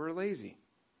people who are lazy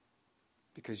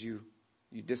because you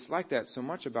dislike that so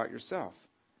much about yourself,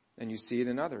 and you see it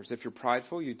in others. If you're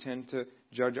prideful, you tend to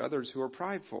judge others who are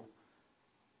prideful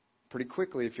pretty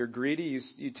quickly. If you're greedy,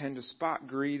 you tend to spot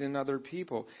greed in other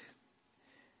people.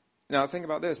 Now, think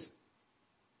about this.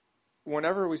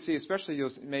 Whenever we see, especially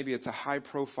maybe it's a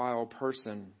high-profile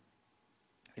person,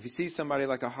 if you see somebody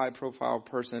like a high-profile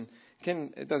person,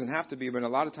 it doesn't have to be, but a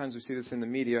lot of times we see this in the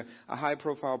media, a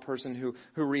high-profile person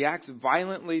who reacts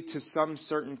violently to some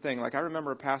certain thing. Like I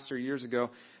remember a pastor years ago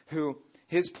who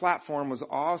his platform was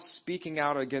all speaking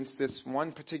out against this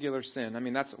one particular sin. I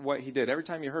mean, that's what he did. Every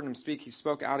time you heard him speak, he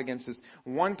spoke out against this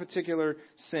one particular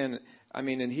sin. I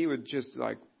mean, and he would just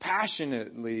like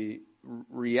passionately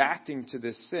reacting to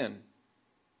this sin.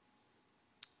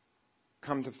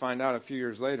 Come to find out a few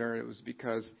years later, it was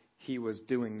because he was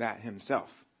doing that himself.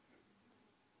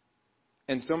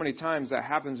 And so many times that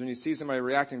happens when you see somebody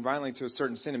reacting violently to a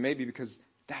certain sin, it may be because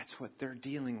that's what they're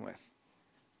dealing with.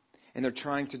 And they're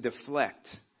trying to deflect.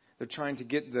 They're trying to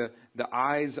get the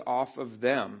eyes off of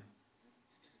them,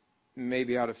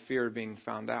 maybe out of fear of being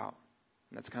found out.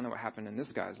 And that's kind of what happened in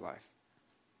this guy's life.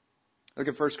 Look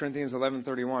at 1 Corinthians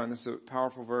 11:31. This is a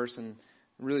powerful verse, and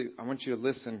really, I want you to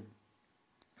listen.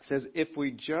 It says, if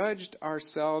we judged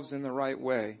ourselves in the right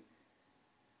way,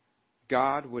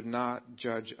 God would not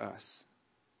judge us.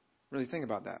 Really think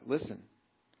about that. Listen.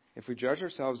 If we judge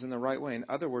ourselves in the right way, in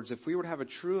other words, if we were to have a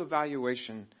true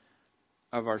evaluation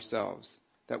of ourselves,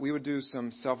 that we would do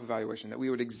some self-evaluation, that we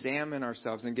would examine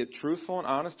ourselves and get truthful and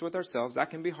honest with ourselves. That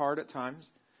can be hard at times.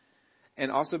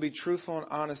 And also be truthful and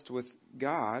honest with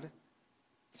God.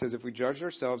 It says if we judge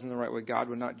ourselves in the right way, God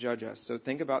would not judge us. So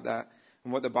think about that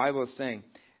and what the Bible is saying.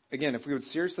 Again, if we would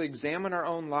seriously examine our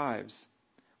own lives,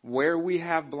 where we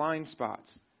have blind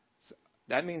spots,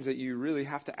 that means that you really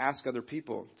have to ask other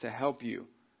people to help you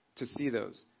to see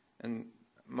those. And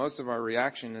most of our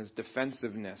reaction is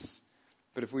defensiveness.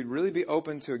 But if we'd really be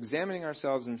open to examining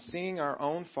ourselves and seeing our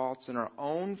own faults and our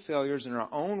own failures and our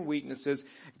own weaknesses,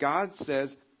 God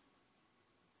says,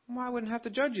 well, I wouldn't have to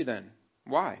judge you then.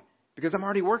 Why? Because I'm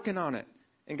already working on it.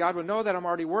 And God would know that I'm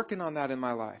already working on that in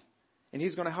my life. And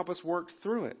He's going to help us work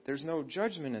through it. There's no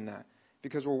judgment in that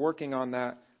because we're working on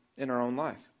that in our own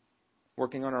life,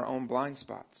 working on our own blind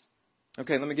spots.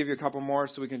 Okay, let me give you a couple more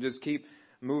so we can just keep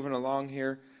moving along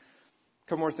here. A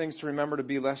couple more things to remember to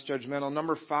be less judgmental.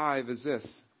 Number 5 is this.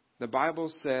 The Bible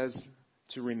says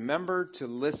to remember to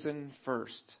listen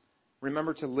first.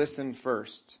 Remember to listen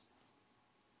first.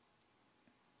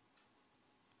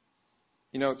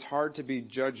 You know, it's hard to be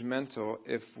judgmental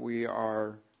if we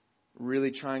are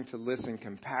really trying to listen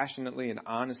compassionately and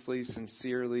honestly,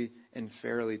 sincerely, and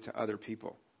fairly to other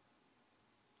people.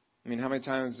 I mean, how many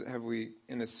times have we,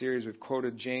 in this series, we've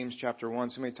quoted James chapter 1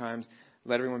 so many times,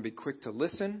 let everyone be quick to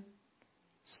listen,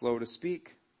 slow to speak,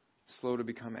 slow to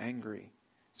become angry.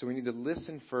 So we need to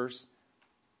listen first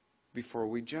before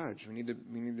we judge. We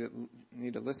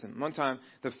need to listen. One time,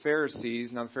 the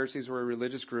Pharisees were a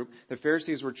religious group. The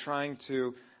Pharisees were trying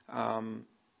to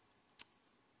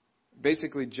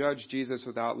basically judge Jesus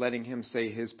without letting Him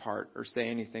say His part or say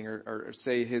anything or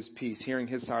say His piece, hearing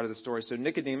His side of the story. So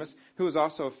Nicodemus, who was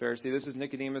also a Pharisee, this is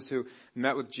Nicodemus who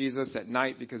met with Jesus at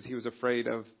night because he was afraid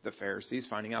of the Pharisees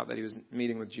finding out that he was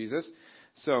meeting with Jesus.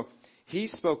 So he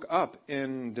spoke up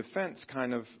in defense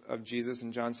kind of Jesus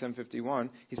in John 7:51.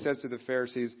 He says to the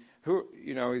Pharisees,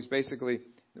 he's basically,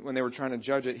 when they were trying to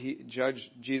judge it, he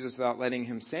judged Jesus without letting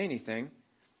Him say anything.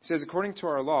 He says, according to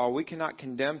our law, we cannot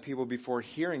condemn people before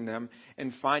hearing them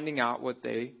and finding out what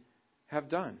they have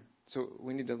done. So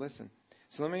we need to listen.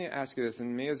 So let me ask you this,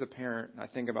 and me as a parent, I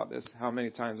think about this, how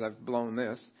many times I've blown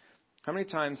this. How many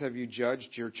times have you judged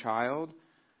your child,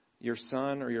 your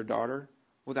son or your daughter,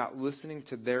 without listening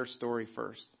to their story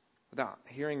first, without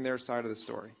hearing their side of the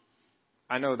story?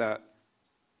 I know that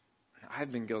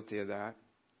I've been guilty of that.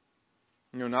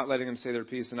 Not letting them say their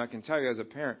piece. And I can tell you as a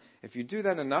parent, if you do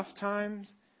that enough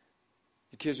times,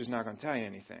 your kid's just not going to tell you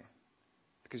anything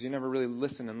because you never really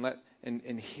listen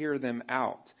and hear them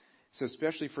out. So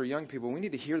especially for young people, we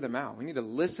need to hear them out. We need to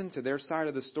listen to their side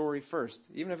of the story first.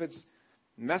 Even if it's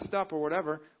messed up or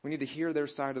whatever, we need to hear their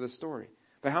side of the story.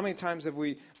 But how many times have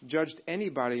we judged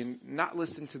anybody and not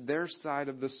listened to their side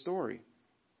of the story?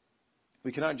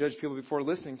 We cannot judge people before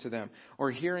listening to them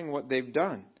or hearing what they've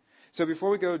done. So before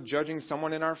we go judging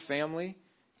someone in our family,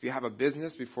 if you have a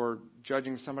business, before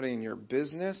judging somebody in your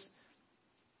business,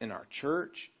 in our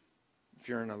church, if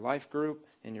you're in a life group,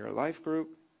 in your life group,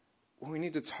 we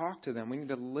need to talk to them. We need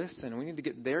to listen. We need to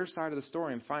get their side of the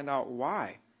story and find out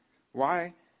why.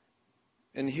 Why?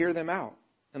 And hear them out.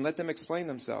 and let them explain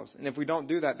themselves. And if we don't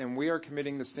do that, then we are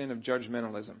committing the sin of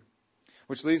judgmentalism.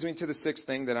 Which leads me to the sixth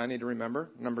thing that I need to remember,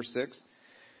 number 6.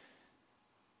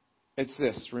 It's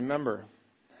this. Remember,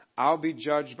 I'll be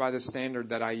judged by the standard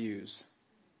that I use.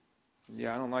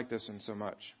 Yeah, I don't like this one so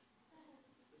much.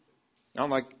 I don't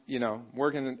like,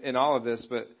 working in all of this,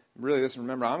 but really this,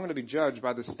 remember, I'm going to be judged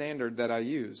by the standard that I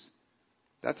use.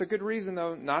 That's a good reason,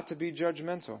 though, not to be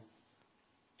judgmental.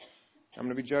 I'm going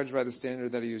to be judged by the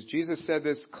standard that I use. Jesus said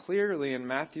this clearly in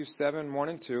Matthew 7, 1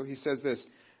 and 2. He says this,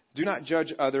 do not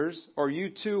judge others, or you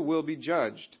too will be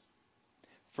judged.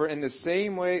 For in the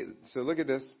same way, so look at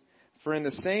this, for in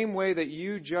the same way that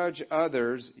you judge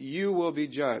others, you will be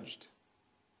judged.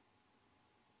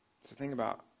 So think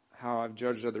about how I've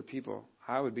judged other people.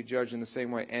 I would be judged in the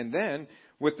same way. And then,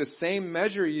 with the same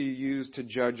measure you use to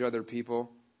judge other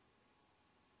people,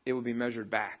 it will be measured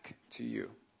back to you.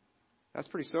 That's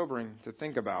pretty sobering to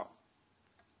think about.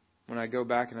 When I go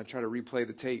back and I try to replay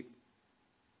the tape,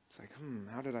 it's like,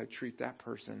 how did I treat that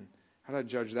person? How did I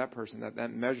judge that person?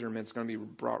 That measurement's going to be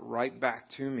brought right back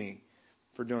to me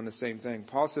for doing the same thing.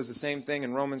 Paul says the same thing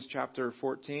in Romans chapter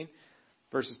 14,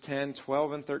 verses 10,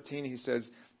 12, and 13. He says,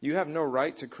 you have no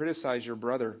right to criticize your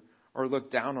brother or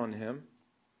look down on him.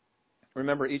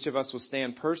 Remember, each of us will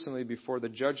stand personally before the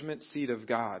judgment seat of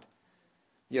God.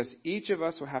 Yes, each of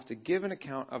us will have to give an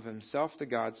account of himself to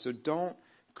God, so don't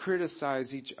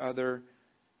criticize each other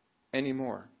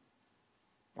anymore.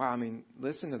 Wow,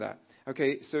 listen to that.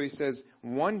 Okay, so he says,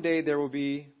 one day there will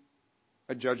be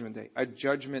a judgment day, a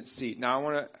judgment seat. Now, I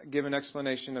want to give an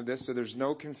explanation of this so there's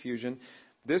no confusion.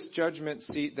 This judgment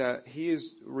seat that he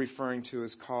is referring to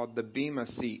is called the Bema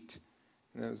seat.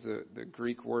 And that was the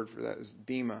Greek word for that is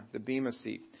Bema, the Bema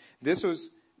seat. This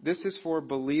is for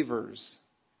believers.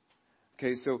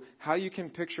 Okay, so how you can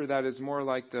picture that is more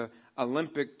like the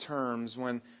Olympic terms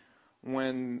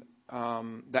when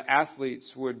the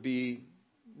athletes would be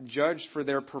judged for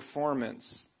their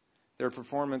performance. Their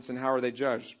performance, and how are they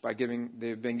judged?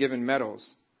 They've been given medals.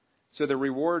 So the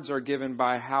rewards are given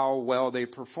by how well they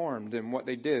performed and what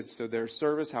they did. So their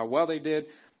service, how well they did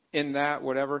in that,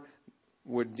 whatever,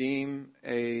 would deem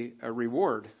a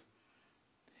reward.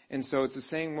 And so it's the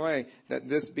same way that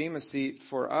this Bema seat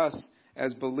for us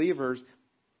as believers,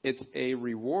 it's a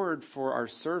reward for our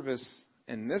service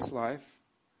in this life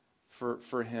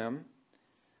for Him,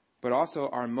 but also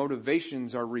our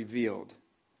motivations are revealed.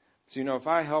 So, if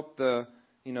I help the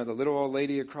little old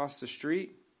lady across the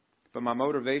street, but my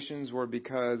motivations were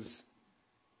because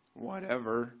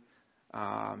whatever,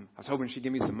 I was hoping she'd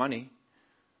give me some money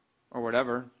or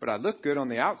whatever, but I look good on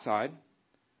the outside,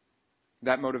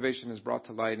 that motivation is brought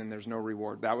to light and there's no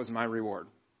reward. That was my reward,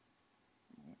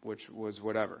 which was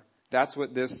whatever. That's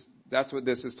what this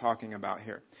is talking about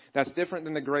here. That's different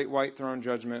than the great white throne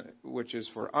judgment, which is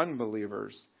for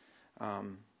unbelievers.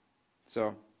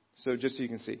 So just so you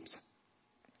can see.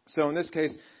 So in this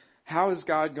case, how is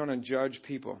God going to judge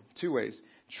people? 2 ways.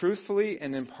 Truthfully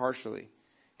and impartially.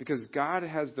 Because God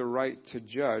has the right to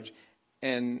judge,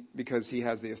 and because He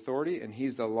has the authority and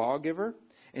He's the lawgiver,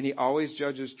 and He always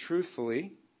judges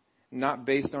truthfully, not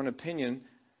based on opinion,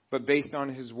 but based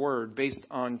on His word, based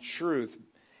on truth.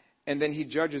 And then He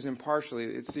judges impartially.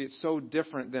 It's so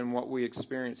different than what we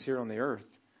experience here on the earth,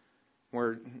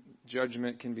 where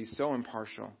judgment can be so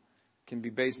impartial, can be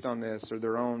based on this or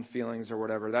their own feelings or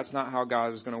whatever. That's not how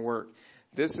God is going to work.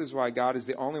 This is why God is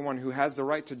the only one who has the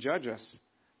right to judge us,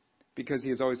 because He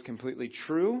is always completely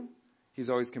true, He's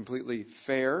always completely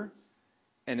fair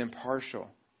and impartial,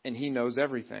 and He knows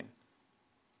everything.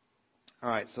 All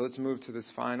right, so let's move to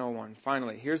this final one.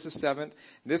 Finally, here's the 7th.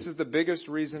 This is the biggest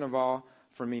reason of all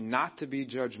for me not to be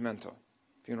judgmental.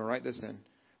 If you want to write this in.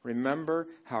 Remember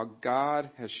how God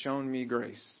has shown me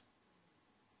grace.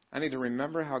 I need to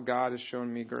remember how God has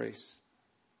shown me grace.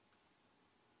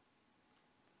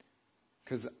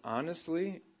 Because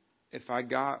honestly, if I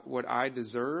got what I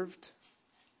deserved,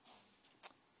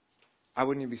 I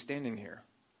wouldn't even be standing here.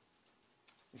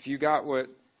 If you got what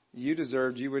you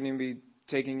deserved, you wouldn't even be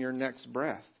taking your next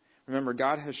breath. Remember,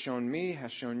 God has shown me,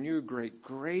 has shown you great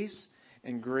grace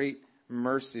and great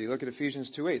mercy. Look at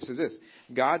Ephesians 2:8. It says this,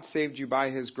 God saved you by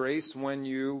His grace when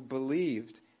you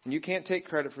believed. And you can't take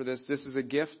credit for this. This is a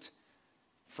gift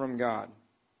from God.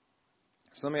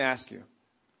 So let me ask you,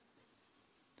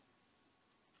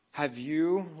 have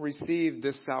you received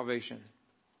this salvation?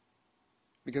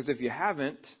 Because if you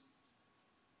haven't,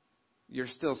 you're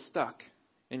still stuck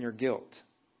in your guilt.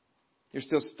 You're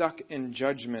still stuck in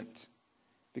judgment.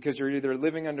 Because you're either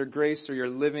living under grace or you're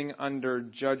living under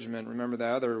judgment. Remember the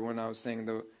other when I was saying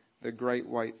the great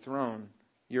white throne.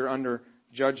 You're under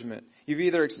judgment. You've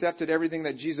either accepted everything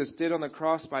that Jesus did on the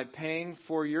cross by paying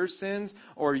for your sins,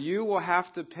 or you will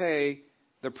have to pay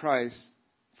the price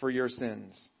for your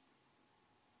sins.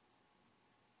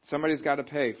 Somebody's got to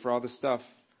pay for all the stuff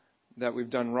that we've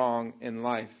done wrong in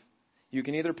life. You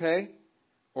can either pay,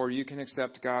 or you can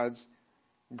accept God's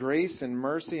grace and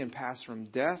mercy and pass from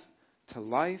death to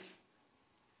life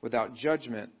without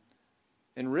judgment.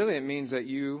 And really it means that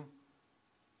you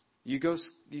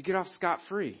get off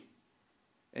scot-free.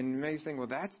 And you may think, well,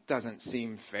 that doesn't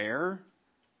seem fair.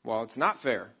 Well, it's not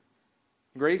fair.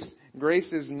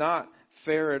 Grace is not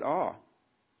fair at all.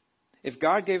 If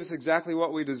God gave us exactly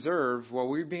what we deserve, well,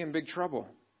 we'd be in big trouble.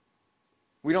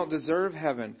 We don't deserve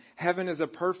heaven. Heaven is a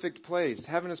perfect place.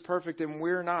 Heaven is perfect, and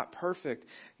we're not perfect.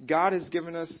 God has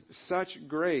given us such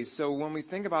grace. So when we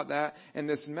think about that in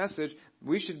this message,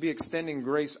 we should be extending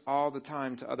grace all the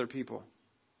time to other people.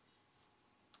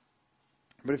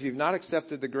 But if you've not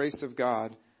accepted the grace of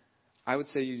God, I would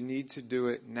say you need to do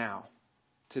it now,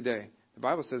 today. The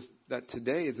Bible says that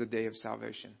today is the day of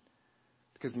salvation,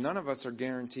 because none of us are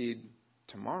guaranteed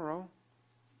tomorrow.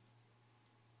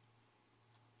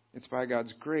 It's by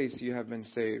God's grace you have been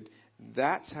saved.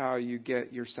 That's how you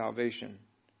get your salvation.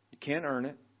 You can't earn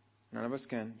it. None of us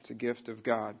can. It's a gift of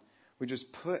God. We just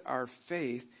put our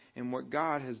faith in what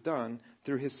God has done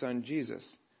through His Son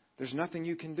Jesus. There's nothing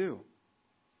you can do.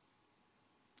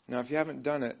 Now, if you haven't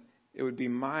done it, it would be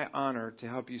my honor to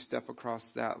help you step across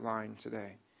that line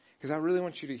today. Because I really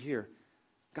want you to hear,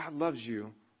 God loves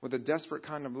you with a desperate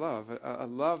kind of love, a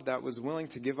love that was willing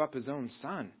to give up His own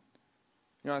Son.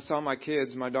 You know, I saw my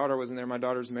kids. My daughter wasn't there. My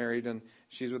daughter's married, and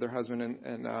she's with her husband,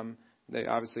 and they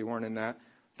obviously weren't in that.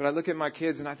 But I look at my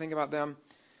kids, and I think about them.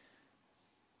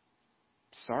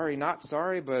 Sorry, not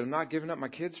sorry, but I'm not giving up my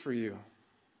kids for you.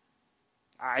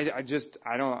 I don't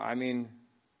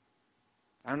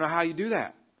know how you do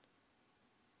that.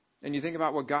 And you think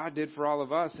about what God did for all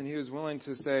of us, and He was willing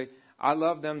to say, I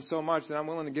love them so much that I'm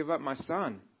willing to give up my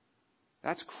Son.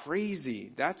 That's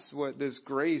crazy. That's what this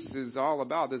grace is all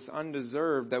about, this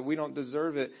undeserved, that we don't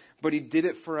deserve it, but He did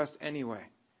it for us anyway.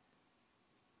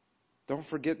 Don't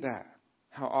forget that,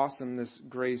 how awesome this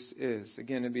grace is.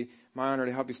 Again, it'd be my honor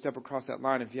to help you step across that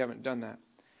line if you haven't done that.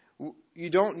 You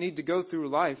don't need to go through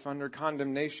life under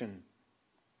condemnation.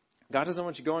 God doesn't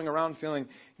want you going around feeling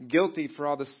guilty for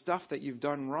all the stuff that you've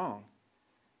done wrong.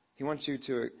 He wants you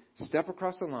to step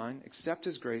across the line, accept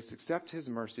His grace, accept His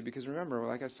mercy. Because remember,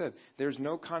 like I said, there's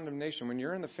no condemnation. When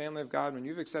you're in the family of God, when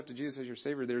you've accepted Jesus as your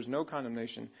Savior, there's no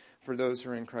condemnation for those who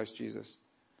are in Christ Jesus.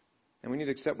 And we need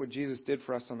to accept what Jesus did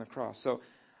for us on the cross. So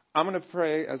I'm going to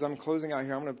pray, as I'm closing out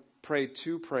here, I'm going to pray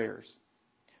two prayers.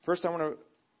 First, I want to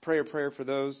pray a prayer for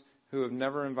those who have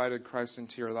never invited Christ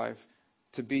into your life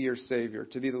to be your Savior,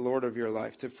 to be the Lord of your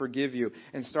life, to forgive you,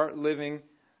 and start living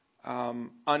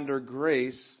under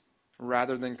grace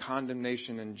rather than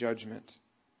condemnation and judgment.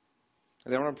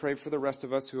 And then I want to pray for the rest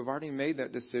of us who have already made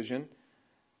that decision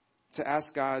to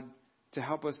ask God to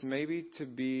help us maybe to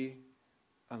be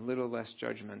a little less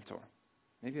judgmental,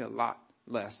 maybe a lot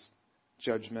less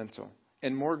judgmental,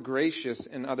 and more gracious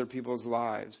in other people's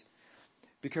lives.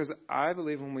 Because I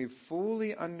believe when we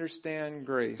fully understand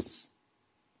grace,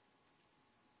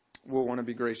 we'll want to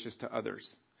be gracious to others.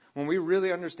 When we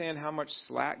really understand how much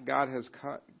slack God has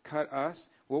cut us,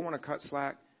 we'll want to cut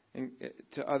slack and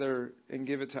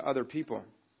give it to other people.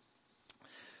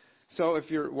 So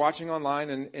if you're watching online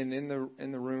and in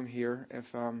the room here, if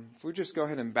we just go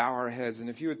ahead and bow our heads, and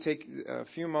if you would take a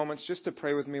few moments just to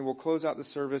pray with me, we'll close out the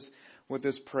service with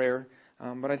this prayer.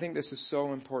 But I think this is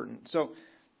so important. So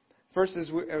first, as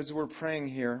we're praying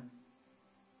here,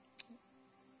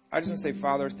 I just want to say,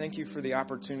 Father, thank you for the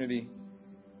opportunity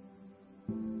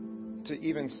to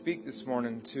even speak this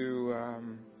morning.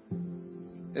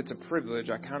 It's a privilege.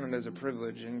 I count it as a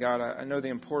privilege. And God, I know the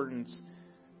importance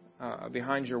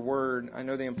behind your word. I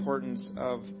know the importance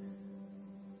of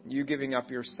you giving up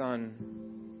your Son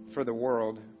for the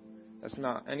world. That's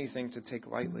not anything to take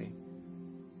lightly.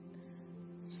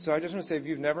 So I just want to say, if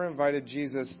you've never invited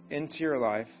Jesus into your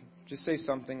life, just say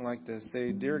something like this.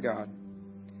 Say, Dear God,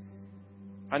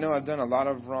 I know I've done a lot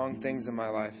of wrong things in my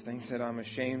life, things that I'm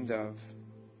ashamed of.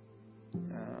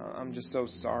 I'm just so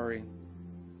sorry.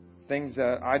 Things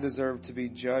that I deserve to be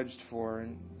judged for.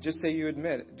 And just say you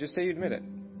admit it. Just say you admit it.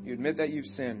 You admit that you've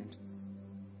sinned.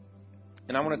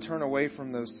 And I want to turn away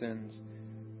from those sins.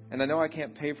 And I know I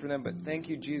can't pay for them, but thank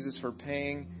you, Jesus, for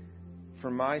paying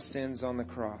for my sins on the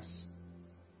cross.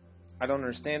 I don't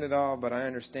understand it all, but I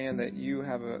understand that you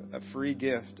have a free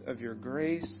gift of your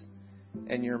grace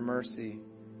and your mercy.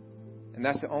 And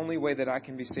that's the only way that I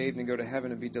can be saved and go to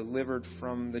heaven and be delivered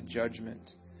from the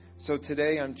judgment. So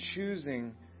today I'm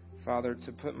choosing, Father,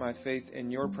 to put my faith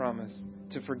in your promise,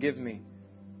 to forgive me,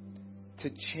 to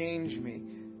change me,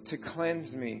 to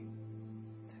cleanse me,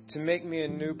 to make me a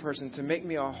new person, to make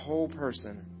me a whole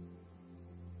person.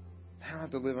 I don't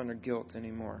have to live under guilt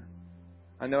anymore.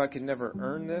 I know I could never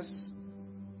earn this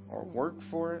or work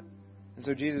for it. And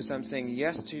so, Jesus, I'm saying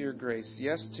yes to your grace,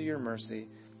 yes to your mercy,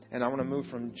 and I want to move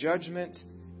from judgment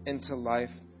into life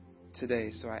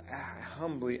today. So I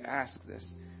humbly ask this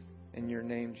in your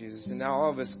name, Jesus. And now all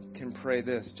of us can pray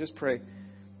this. Just pray,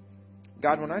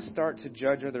 God, when I start to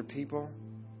judge other people,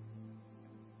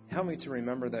 help me to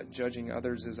remember that judging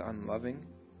others is unloving.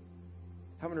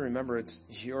 Help me to remember it's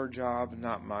your job,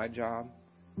 not my job.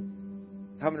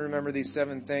 Help me to remember these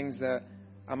 7 things that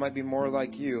I might be more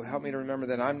like you. Help me to remember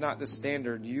that I'm not the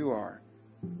standard, you are.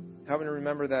 Help me to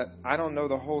remember that I don't know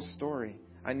the whole story.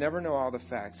 I never know all the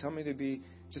facts. Help me to be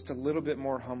just a little bit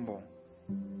more humble.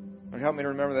 Lord, help me to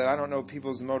remember that I don't know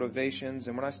people's motivations.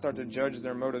 And when I start to judge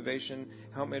their motivation,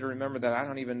 help me to remember that I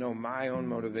don't even know my own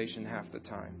motivation half the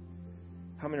time.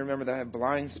 Help me to remember that I have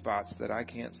blind spots that I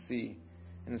can't see.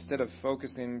 And instead of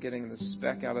focusing on getting the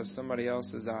speck out of somebody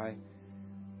else's eye,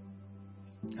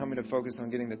 help me to focus on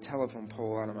getting the telephone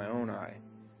pole out of my own eye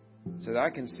so that I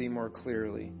can see more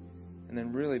clearly and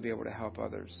then really be able to help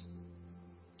others.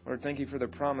 Lord, thank you for the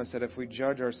promise that if we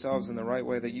judge ourselves in the right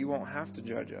way, that you won't have to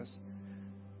judge us.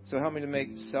 So help me to make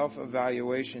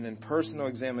self-evaluation and personal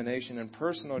examination and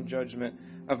personal judgment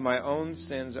of my own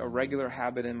sins a regular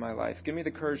habit in my life. Give me the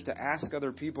courage to ask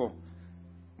other people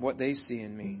what they see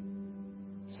in me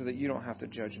so that you don't have to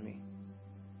judge me.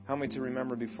 Help me to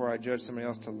remember before I judge somebody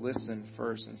else to listen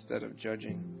first instead of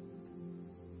judging.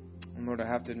 And Lord, I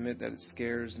have to admit that it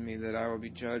scares me that I will be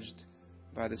judged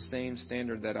by the same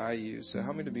standard that I use. So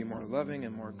help me to be more loving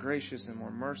and more gracious and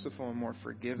more merciful and more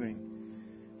forgiving.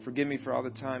 Forgive me for all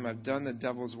the time I've done the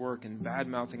devil's work in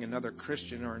bad-mouthing another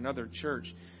Christian or another church.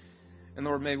 And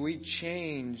Lord, may we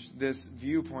change this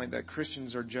viewpoint that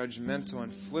Christians are judgmental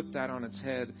and flip that on its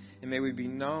head. And may we be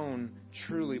known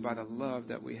truly by the love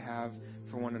that we have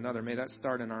for one another. May that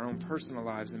start in our own personal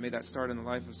lives, and may that start in the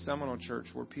life of Seminole Church,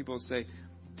 where people say,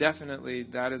 definitely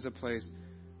that is a place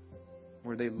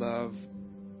where they love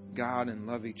God and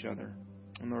love each other.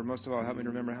 And Lord, most of all, help me to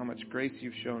remember how much grace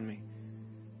you've shown me.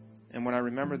 And when I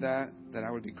remember that I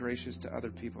would be gracious to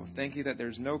other people. Thank you that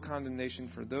there's no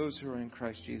condemnation for those who are in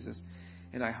Christ Jesus.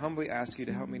 And I humbly ask you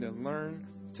to help me to learn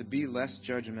to be less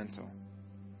judgmental.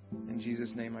 In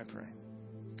Jesus' name I pray.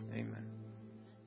 Amen.